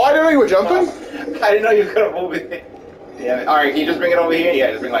jumping. Oh, I didn't know you were jumping? I didn't know you could move it. Yeah. All right, can you just bring it over here? Yeah,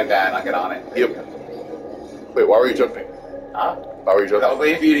 just bring it like that and I'll get on it. Yep. Wait, why were you jumping? Huh? Why were you I was jumping?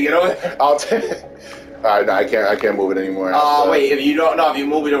 waiting for you to get over there. I'll take. Alright, no, I can't move it anymore. Wait, if you don't know, if you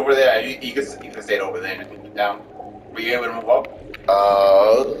move it over there, you can stay over there and move it down. Were you able to move up?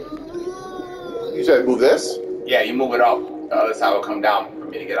 You said move this? Yeah, you move it up. The other side will come down for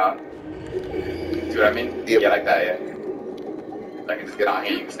me to get on. See what I mean? Yep. Yeah, like that, yeah. I can just get on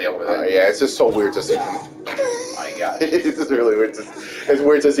here, you can stay over there. Yeah, it's just so weird to see. Oh my god. It's just really weird. It's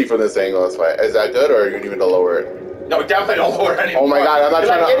weird to see from this angle. That's why. Is that good, or you need me to lower it? No, definitely don't lower it anymore. Oh my god, I'm not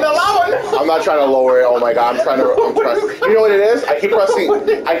trying to. Get in the lava. I'm not trying to lower it. Oh my god, I'm trying. You know what it is? I keep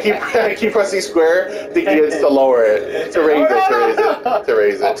pressing square, thinking it's to lower it, to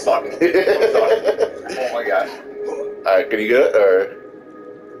raise it. I'm stuck. Oh my god. All right, can you get it or?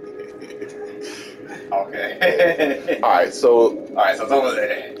 Okay. All right, so Alright, so it's over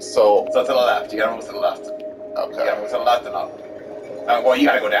there. so So to the left. You gotta move to the left. You gotta okay. move to the left and up. Well, you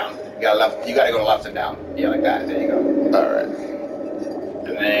gotta go down. You gotta go left and down. Yeah, like that. There you go. All right.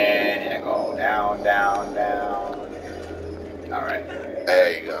 And then you go down, down, down. Alright.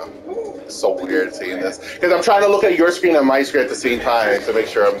 There you go. So weird seeing this. Because I'm trying to look at your screen and my screen at the same time to make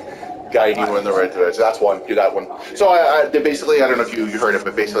sure I'm guiding you in the right direction. That's one. Do that one. So they basically, I don't know if you heard it,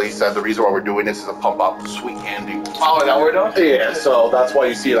 but basically he said the reason why we're doing this is to pump up sweet candy. Oh, is that what we're doing? Yeah, so that's why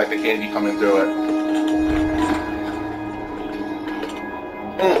you see like the candy coming through it.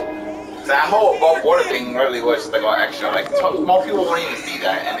 That whole above water thing really was like all extra. Like most people won't even see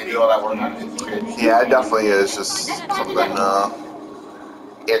that, and they do all that work on it. Yeah, it definitely is just something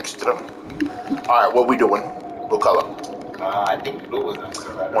extra. All right, what we doing? What color? I think blue was nice.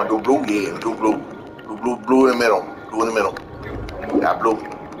 Want to do blue? Yeah, do blue. Blue in the middle. Blue in the middle. Got blue.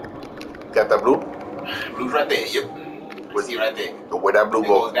 Got that blue? Blue's right there. Yep. We see right there. So where that blue It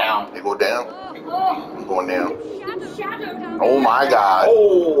go? goes down. It go down? Oh, I'm going down. shadow. Oh my God.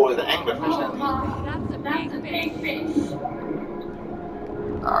 Oh, the anglerfish. That's a big fish.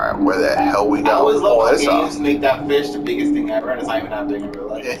 All right, where the hell we I go? always love Oh, how this games up. make that fish the biggest thing ever, and it's not even that big in real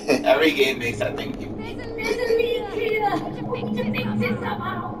life. Every game makes that thing huge. There's a leak here. We need to fix it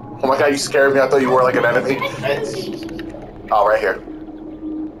somehow. Oh my God, you scared me. I thought you were like an enemy. Oh, right here.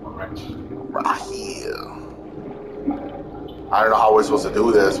 Right here. I don't know how we're supposed to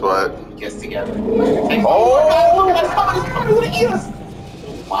do this, but... Gets together. Oh! It's coming to eat us!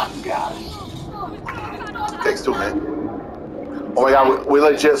 Oh my gosh. Takes two, man. Oh my God, we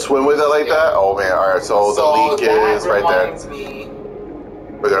legit swim with it like that? Oh man, alright, so the leak is right there.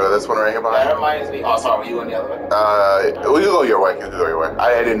 We're going to this one right here behind? That reminds me. Oh, sorry, were you on the other way? We can go your way. You can go your way.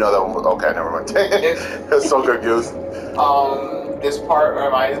 I didn't know that one was... Okay, never mind. It's so confused. This part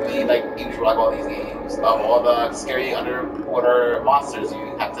reminds me, like, usual, like all these games, of all the scary underwater monsters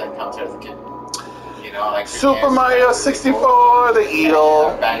you have to encounter as a kid. You know, like Super Mario 64, the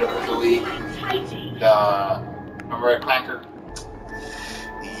eel. Banjo-Kazooie, remember Clanker?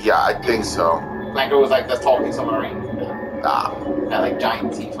 Yeah, I think so. Clanker was like the talking submarine. Nah. Had like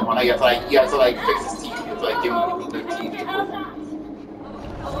giant teeth. Like, you have to like fix his teeth. You have to like give him the teeth.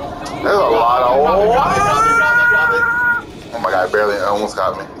 There's a lot of... Oh my God, barely, it almost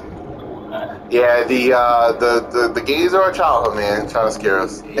got me. Yeah, the gays are our childhood, man, trying to scare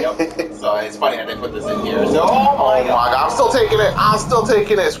us. Yep. So it's funny that they put this in here. So, oh my God, I'm still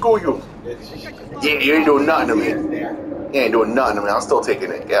taking it. Screw you. Yeah, you ain't doing nothing to me. You ain't doing nothing to me. I'm still taking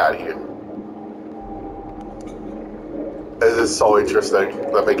it. Get out of here. This is so interesting.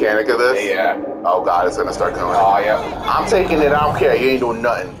 The mechanic of this. Yeah. Oh God, it's gonna start coming. Oh yeah. I'm taking it. I don't care. You ain't doing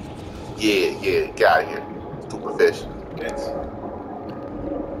nothing. Yeah. Get out of here. Stupid fish.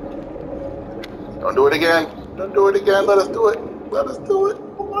 Don't do it again. Don't do it again. Let us do it. Let us do it.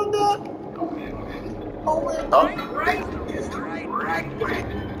 Oh my God. Oh my God. Right.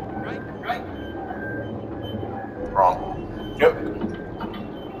 Wrong. Yep.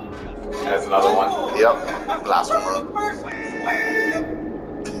 That's another one. Yep. Last one.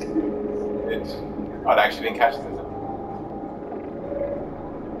 Oh, it actually didn't catch this.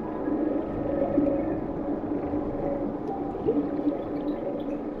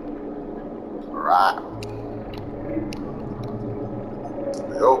 Right.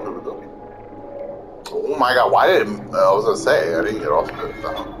 Here we go. Oh my God, why did I was gonna say, I didn't get off of it.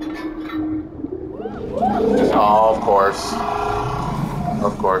 Oh, of course.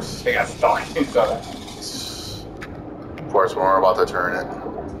 Of course. They got stuck in each other. Of course, when we're about to turn it.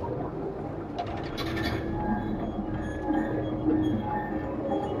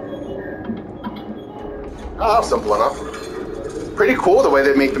 Oh, simple enough. Pretty cool the way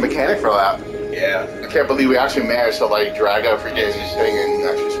they make the mechanic for that. Yeah. I can't believe we actually managed to like drag out freaking thing and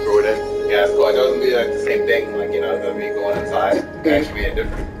actually screw it in. Yeah, it's cool. I know it's gonna be like the same thing, like, you know, it's gonna be going inside. It's actually being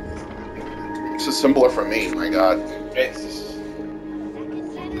different. It's just simpler for me, my God. It's just...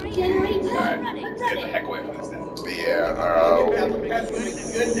 Alright, get the heck away from this thing. Yeah, I'm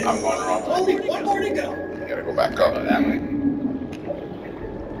going the wrong way. Only one more to go. gotta go back up. Go that way.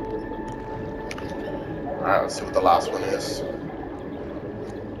 Alright, let's see what the last one is.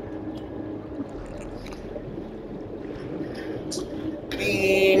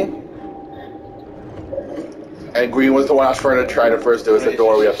 Green. And green was the one I was trying to try to first do. It's the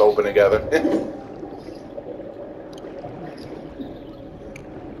door we have to open together.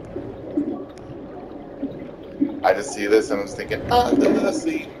 I just see this and I'm just thinking, under the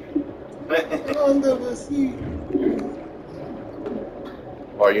sea. Under the sea.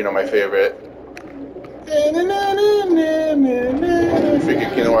 Or, you know, my favorite. Freaking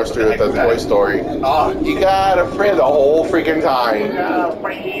Kingdom Hearts 3 with the Toy Story. Oh, you gotta pray the whole freaking time.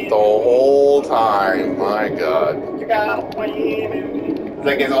 The whole time. My God. It's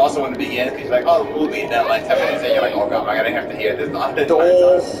like it's also in the beginning, because you're like, oh, the movie, and then like 10 minutes in, you're like, oh God, I gotta have to hear this.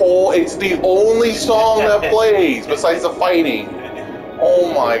 The whole, it's the only song that plays besides the fighting.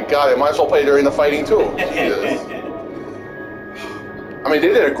 Oh my god, I might as well play during the fighting too. Jesus. I mean, they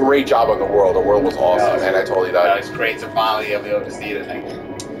did a great job on the world. The world was awesome, and I totally died. It's great to finally be able to see the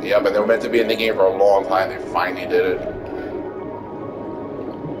thing. Yeah, but they were meant to be in the game for a long time. They finally did it.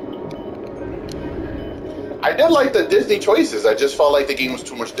 I did like the Disney choices. I just felt like the game was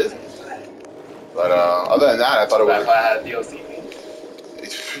too much Disney. But other than that, I thought it was... That's why I had DLC.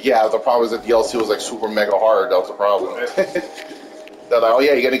 Yeah, the problem is that DLC was like super mega hard. That was the problem. They're like, oh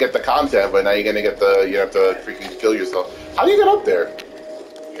yeah, you're gonna get the content, but now you're gonna get you have to freaking kill yourself. How do you get up there?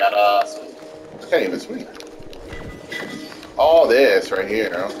 You gotta swing. I can't even swing. Oh, this right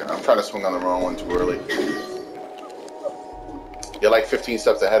here. Okay, I'm trying to swing on the wrong one too early. You're like 15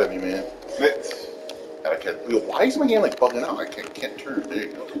 steps ahead of me, man. Why is my game like bugging out? I can't turn. There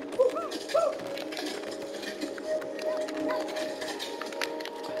you go.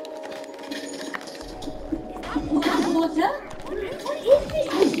 Water? What is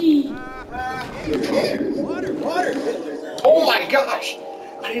this? Water. Oh my gosh!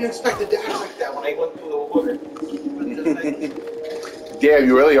 I didn't expect to dash like that when I went through the water. Damn,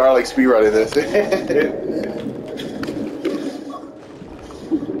 you really are like speedrunning this.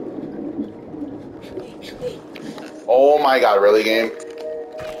 Oh my god, really, game?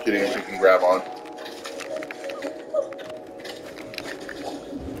 Getting a freaking grab on.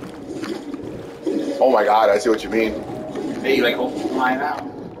 Oh my god, I see what you mean. Hey, you like flying out.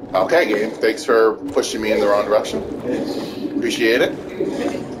 Okay, game. Thanks for pushing me in the wrong direction. Appreciate it.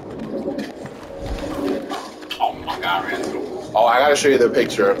 Oh my god, man. Oh, I gotta show you the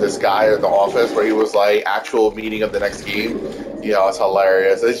picture of this guy at the office where he was like, actual meeting of the next game. Yeah, it's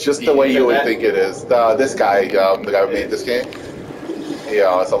hilarious. It's just the way you would think it is. This guy, the guy who made this game.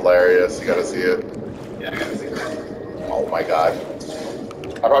 Yeah, it's hilarious. You gotta see it. Yeah, I gotta see that. Oh my god.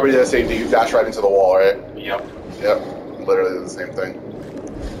 I probably did the same thing. You dash right into the wall, right? Yep. Yep. Literally the same thing.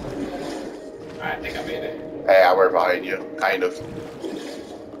 I think I made it. Hey, I'm right behind you. Kind of.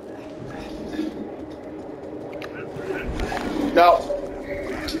 No.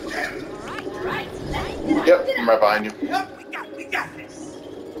 Yep, I'm right behind you. We got this.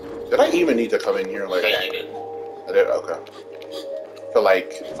 Did I even need to come in here? Like, Yeah, I did. I did? Okay. Feel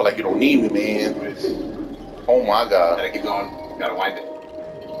like you don't need me, man. Oh my god. Gotta keep going. Gotta wind it.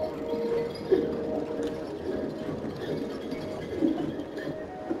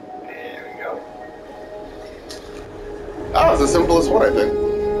 There we go. That was the simplest one, I think.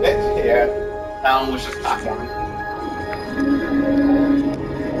 Yeah. That one was just platforming.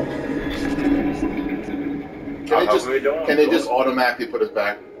 Can they just automatically put us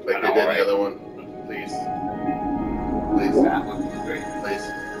back like they did the other one? Please. Please. That would be great. Please.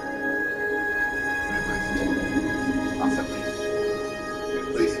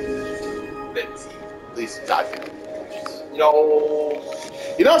 Please. Please. Please. God. No.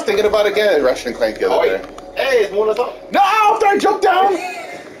 You know, I was thinking about it again. Ratchet and Clank the other day. Hey, it's moving us up. No! After I jumped down!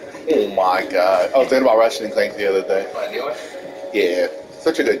 Oh my god. I was thinking about Ratchet and Clank the other day. Yeah.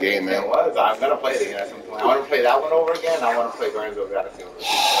 Such a good game, man. It was. I'm gonna play it again at some point. I want to play that one over again. I want to play Guardians of the Galaxy over again.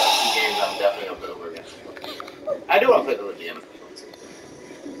 Two games I'm definitely gonna play over again. I do want to play Village Jam.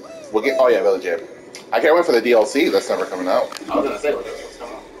 We'll get. Oh yeah, Village Jam. I can't wait for the DLC. That's never coming out. I was gonna say what's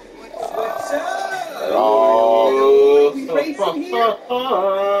coming out. Oh.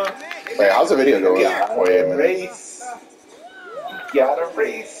 Wait, how's the video going? Wait a minute. Race. Gotta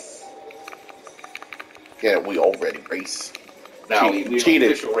race. Yeah, we already race. No, we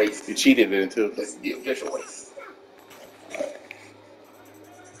cheated. Official race. You cheated in it too. This is the official race.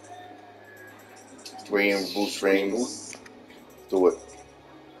 Ring, boost rings. Do it.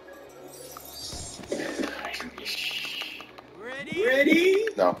 Ready?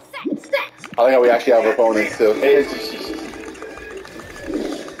 No. I like how we actually have opponents too. Wait,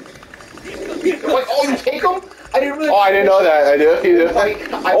 oh, you take them? I didn't really. Oh, I didn't know that. I do.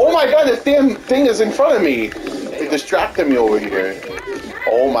 Oh my god, this damn thing is in front of me. It distracted me over here.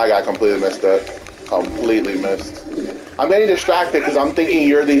 Oh my god, completely missed that. Completely missed. I'm getting distracted because I'm thinking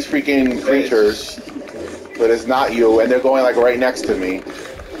you're these freaking creatures, but it's not you, and they're going like right next to me.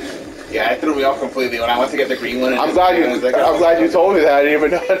 Yeah, it threw me off completely when I went to get the green one. I'm glad you told me that. I didn't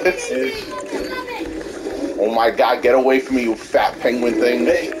even notice. Oh my god, get away from me, you fat penguin thing.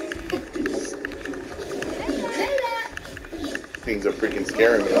 Things are freaking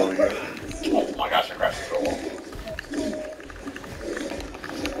scaring me over here. Oh my gosh, I crashed into a wall.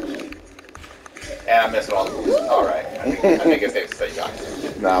 And I missed all the moves. Alright. I think it's safe to say you got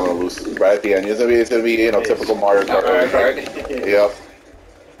it. Nah, I'm gonna lose right at the end. It's gonna be you know, typical Mario Kart. Alright. Yep.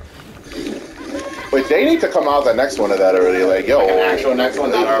 Wait, They need to come out the next one of that already. Like, yo, Like an actual next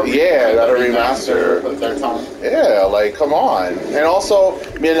one, not a yeah, not a remaster. for the third time. Yeah, like, come on. And also,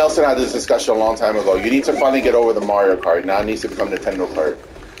 me and Nelson had this discussion a long time ago. You need to finally get over the Mario Kart. Now it needs to become Nintendo Kart.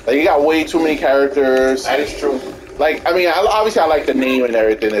 Like, you got way too many characters. That is true. Like, I mean, obviously I like the name and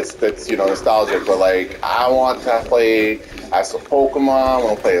everything. That's you know, nostalgic. But, like, I want to play as a Pokemon. I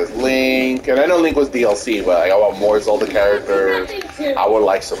want to play as Link. And I know Link was DLC, but like, I want more Zelda characters. I would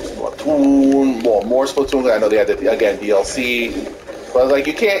like some Splatoon. Well, more Splatoon. I know they had, again, DLC. But, like,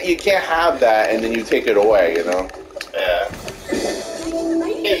 you can't have that and then you take it away, you know? Yeah.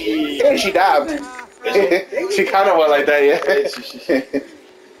 Hey, she dabbed. She kind of went like that, yeah.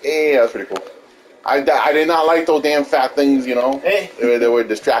 Yeah, that's pretty cool. I did not like those damn fat things, you know. They were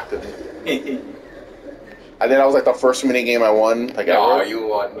distracting. And then I was like the first mini game I won, like ever. You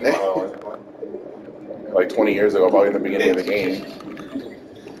won. Like 20 years ago, probably in the beginning of the game.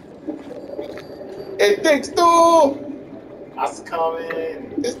 It takes two. That's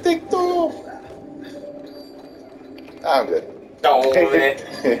coming. It takes two. I'm good. Oh, man.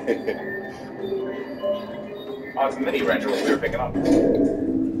 Oh, it's a mini retro we were picking up.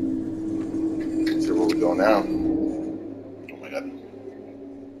 Let's see where we go now. Oh my god.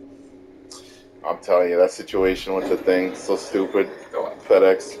 I'm telling you, that situation with the thing, so stupid.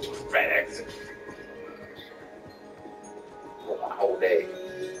 FedEx. FedEx. Oh, my whole day.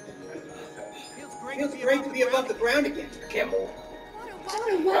 Feels great to be above the ground again. Can't move.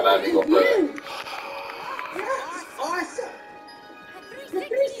 Oh, I thought we go further. Awesome. The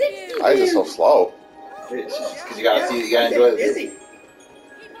 360 Why is it so slow? Because you gotta see, you gotta enjoy it. Busy.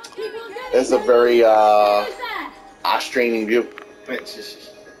 It's a very eye-straining view. I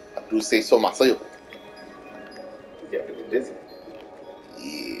do say so myself. You have to be busy.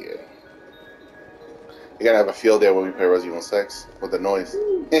 Yeah. You're gonna have a field day when we play Resident Evil 6 with the noise.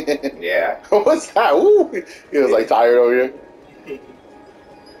 Yeah. What's that? Woo! He was like tired over here.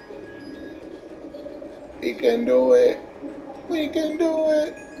 We can do it. We can do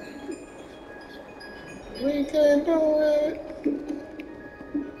it. We can do it.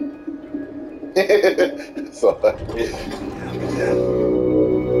 So, I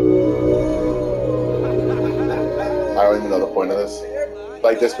don't even know the point of this.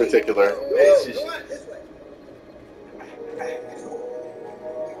 Like this particular. It's just,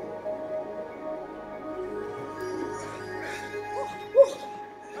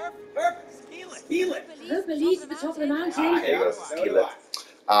 Feel it. Hopefully to the top of the mountain. here goes the ski lift.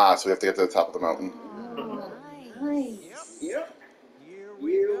 Ah, so we have to get to the top of the mountain. Nice. Yep. Here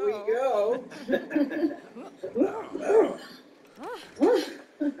we go.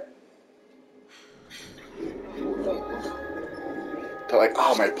 They're like,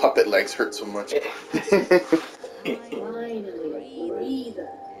 oh, my puppet legs hurt so much. Finally, a breather.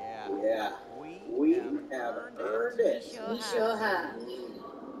 Yeah. We have earned it. We sure have.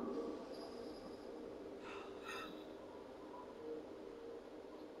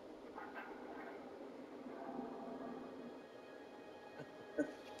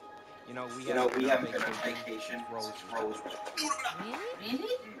 You know, we haven't been on vacation. Rose. Really?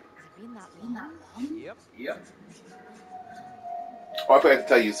 Has it been that long? Yep. Well, I forgot to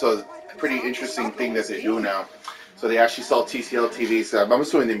tell you, so a pretty interesting thing that they do now. So they actually sell TCL TVs. I'm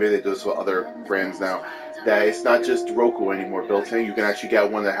assuming maybe they do this with other brands now. That it's not just Roku anymore built in. You can actually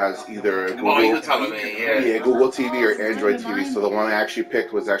get one that has either Google, Google TV or Android TV. So the one I actually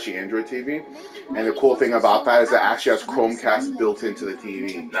picked was actually Android TV. And the cool thing about that is it actually has Chromecast built into the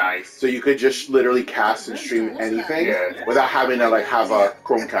TV. Nice. So you could just literally cast and stream anything without having to like have a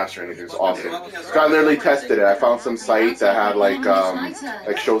Chromecast or anything. It's awesome. So I literally tested it. I found some site that had like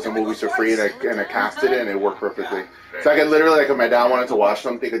shows and movies for free, and I casted it, and it worked perfectly. So I could literally, like, if my dad wanted to watch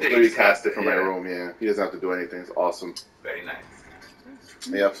something, I could literally cast it from my room. Yeah, he doesn't have to do anything. It's awesome. Very nice.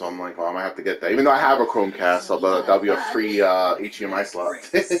 Yep. So I'm like, well, I might have to get that. Even though I have a Chromecast, so that'll be a free HDMI slot.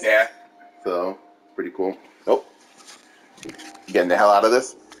 Yeah. So pretty cool. Oh, getting the hell out of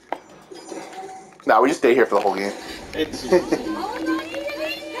this. Nah, we just stay here for the whole game. It's Oh, not even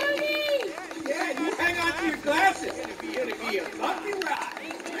Tony! Yeah, you hang on to your glasses. It's gonna be a bumpy ride.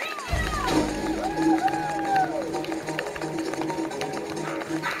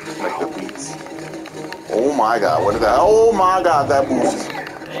 Like the beats. Oh my god, what is that? Oh my god, that boost.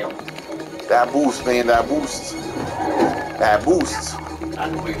 That boost, man, that boost. That boost.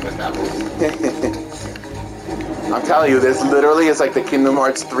 I'm telling you, this literally is like the Kingdom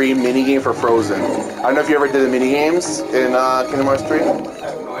Hearts 3 minigame for Frozen. I don't know if you ever did the minigames in Kingdom Hearts 3. I have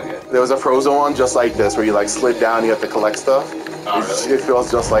no idea. There was a Frozen one just like this, where you like slid down, you have to collect stuff. Oh, really? It feels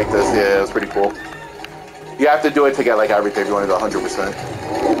just like this, yeah, it was pretty cool. You have to do it to get like everything if you want to go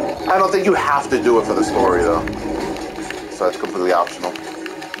 100%. I don't think you have to do it for the story though, so it's completely optional.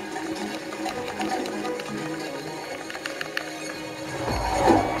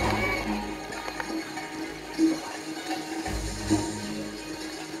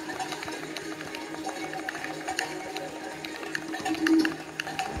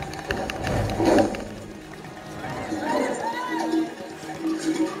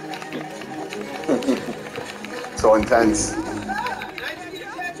 So intense.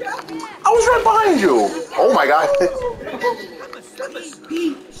 I was right behind you. Oh my god.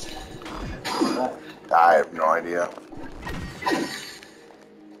 I have no idea.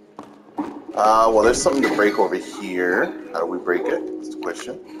 Well, there's something to break over here. How do we break it? That's the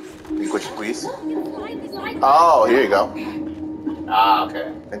question. Inquisition squeeze. Oh, here you go. Ah,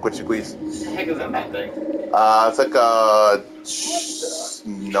 okay. Inquisition squeeze. What the heck is in that thing? It's like a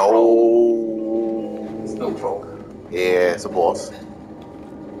snow. Snow troll. Yeah, it's a boss. I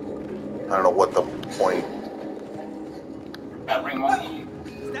don't know what the point. Gotta bring him on here.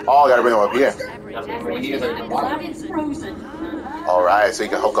 Oh, I gotta bring him up here. Gotta bring him on here so he can walk. It's frozen. All right, so you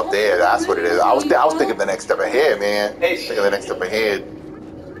can hook up there. That's what it is. I was thinking the next step ahead, man. Hey. Thinking the next step ahead.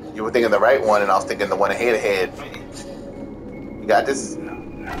 You were thinking the right one, and I was thinking the one ahead. You got this?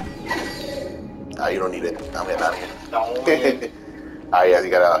 Ah, you don't need it. I'm getting out of here. Don't. Ah, yeah, you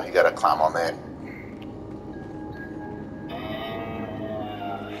gotta climb on that.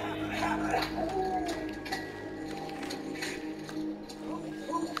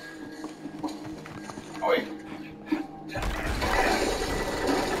 Oh, wait.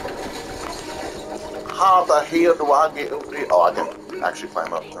 How the hell do I get over here? Oh, I can actually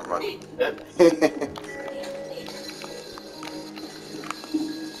climb up. Never mind.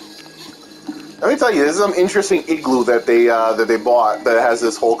 Let me tell you, this is some interesting igloo that they bought that has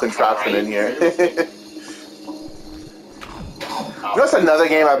this whole contraption in here. You know, that's another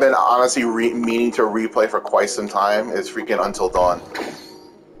game I've been honestly meaning to replay for quite some time is freaking Until Dawn.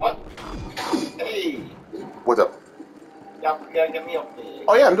 What? Hey. What's up? Y'all gotta get me up there.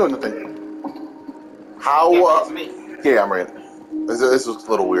 Oh yeah, I'm doing the thing. How? Yeah, it's me. Yeah, I'm right. This was a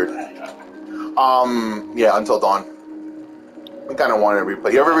little weird. Yeah, Until Dawn. I kind of wanted to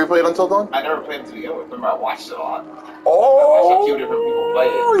replay. You ever replayed Until Dawn? I never played it to begin with. Remember, I watched it a lot. Oh, I watched a few different people play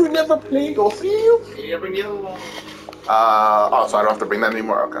it. you never played Yourself? You ever knew one? Oh, so I don't have to bring that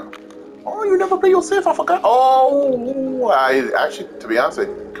anymore. Okay. Oh, you never play Yourself? I forgot. Oh, I actually, to be honest, I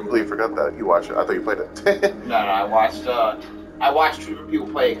completely forgot that you watched it. I thought you played it. No, I watched two different people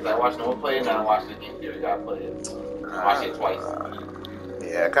play it because I watched Noah play it and then I watched the Game Theory guy play it. I watched it twice.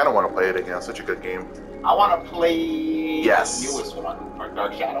 Yeah, I kind of want to play it again. It's such a good game. I want to play Yes. the newest one, or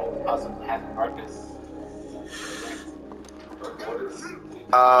Dark Shadow, House of Arcus.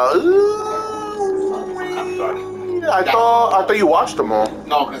 I'm sorry. I thought you watched them all.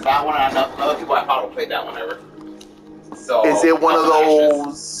 No, because that one, other people I follow played that one ever. So Is it one of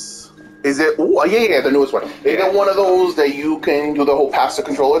those? Is it? Oh yeah, the newest one. Is it one of those that you can do the whole pass the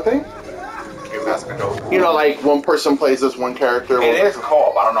controller thing? Pass control. You know, like one person plays this one character. It is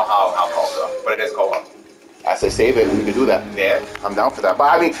co-op. I don't know how co-op though, but it is co-op. I say save it and you can do that. Yeah. I'm down for that. But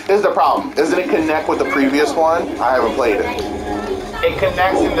I mean, this is the problem. Doesn't it connect with the previous one? I haven't played it. It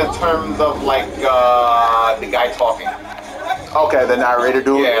connects in the terms of like the guy talking. Okay, the narrator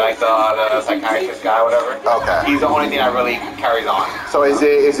dude. Yeah, like the psychiatrist guy, whatever. Okay. He's the only thing that really carries on. So is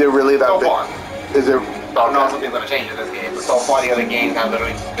it really that? So far. Is it? I don't know if something's gonna change in this game, but so far the other games have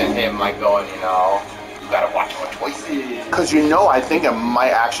literally just been him like going, you know, you gotta watch your choices. Because you know, I think it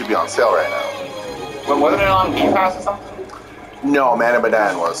might actually be on sale right now. But wasn't it on Game Pass or something? No, Man of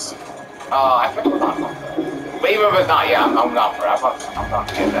Medan was. I think it was on something. But even if it's not, yeah, I'm not for it. I'm not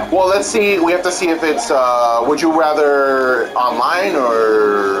to get that. Well, let's see. We have to see if it's. Would you rather online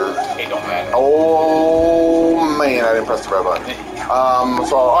or? It don't matter. Oh man, I didn't press the red button.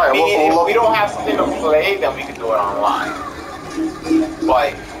 So all right, I mean, we'll if look. we don't have something to play, then we can do it online.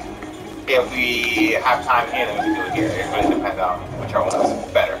 But if we have time here, then we can do it here. It really depends on whichever one is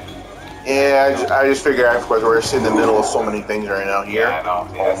better. Yeah, I just figured, of course, we're just in the middle of so many things right now here. Yeah, I know.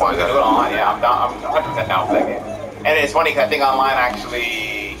 Yeah, so we can do it online. Yeah, I'm 100% down for that game. And it's funny because I think online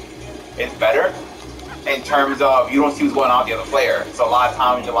actually is better in terms of you don't see what's going on with the other player. So a lot of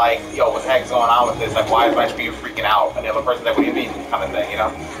times you're like, yo, what the heck's going on with this? Like, why is my screen freaking out? And the other person's like, what do you mean? Kind of thing, you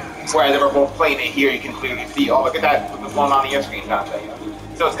know? Whereas if we're both playing it here, you can clearly see, oh, look at that, what's going on your screen, kind of thing, you know?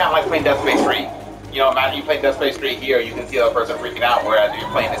 So it's kind of like playing Dead Space 3. You know, imagine you play Dead Space 3 here, you can see the other person freaking out, whereas if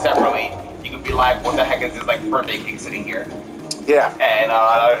you're playing it separately, you can be like, what the heck is this, like, birthday cake sitting here? Yeah. And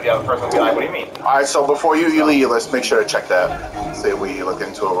the other person will be like, what do you mean? All right, so before you leave, let's make sure to check that. See if we look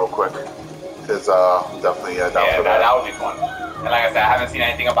into it real quick. Because definitely down Yeah, for that would be fun. And like I said, I haven't seen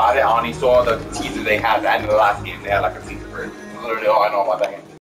anything about it. I only saw the teaser they had at the end of the last game. They had like a teaser for it. Literally all I know about that game.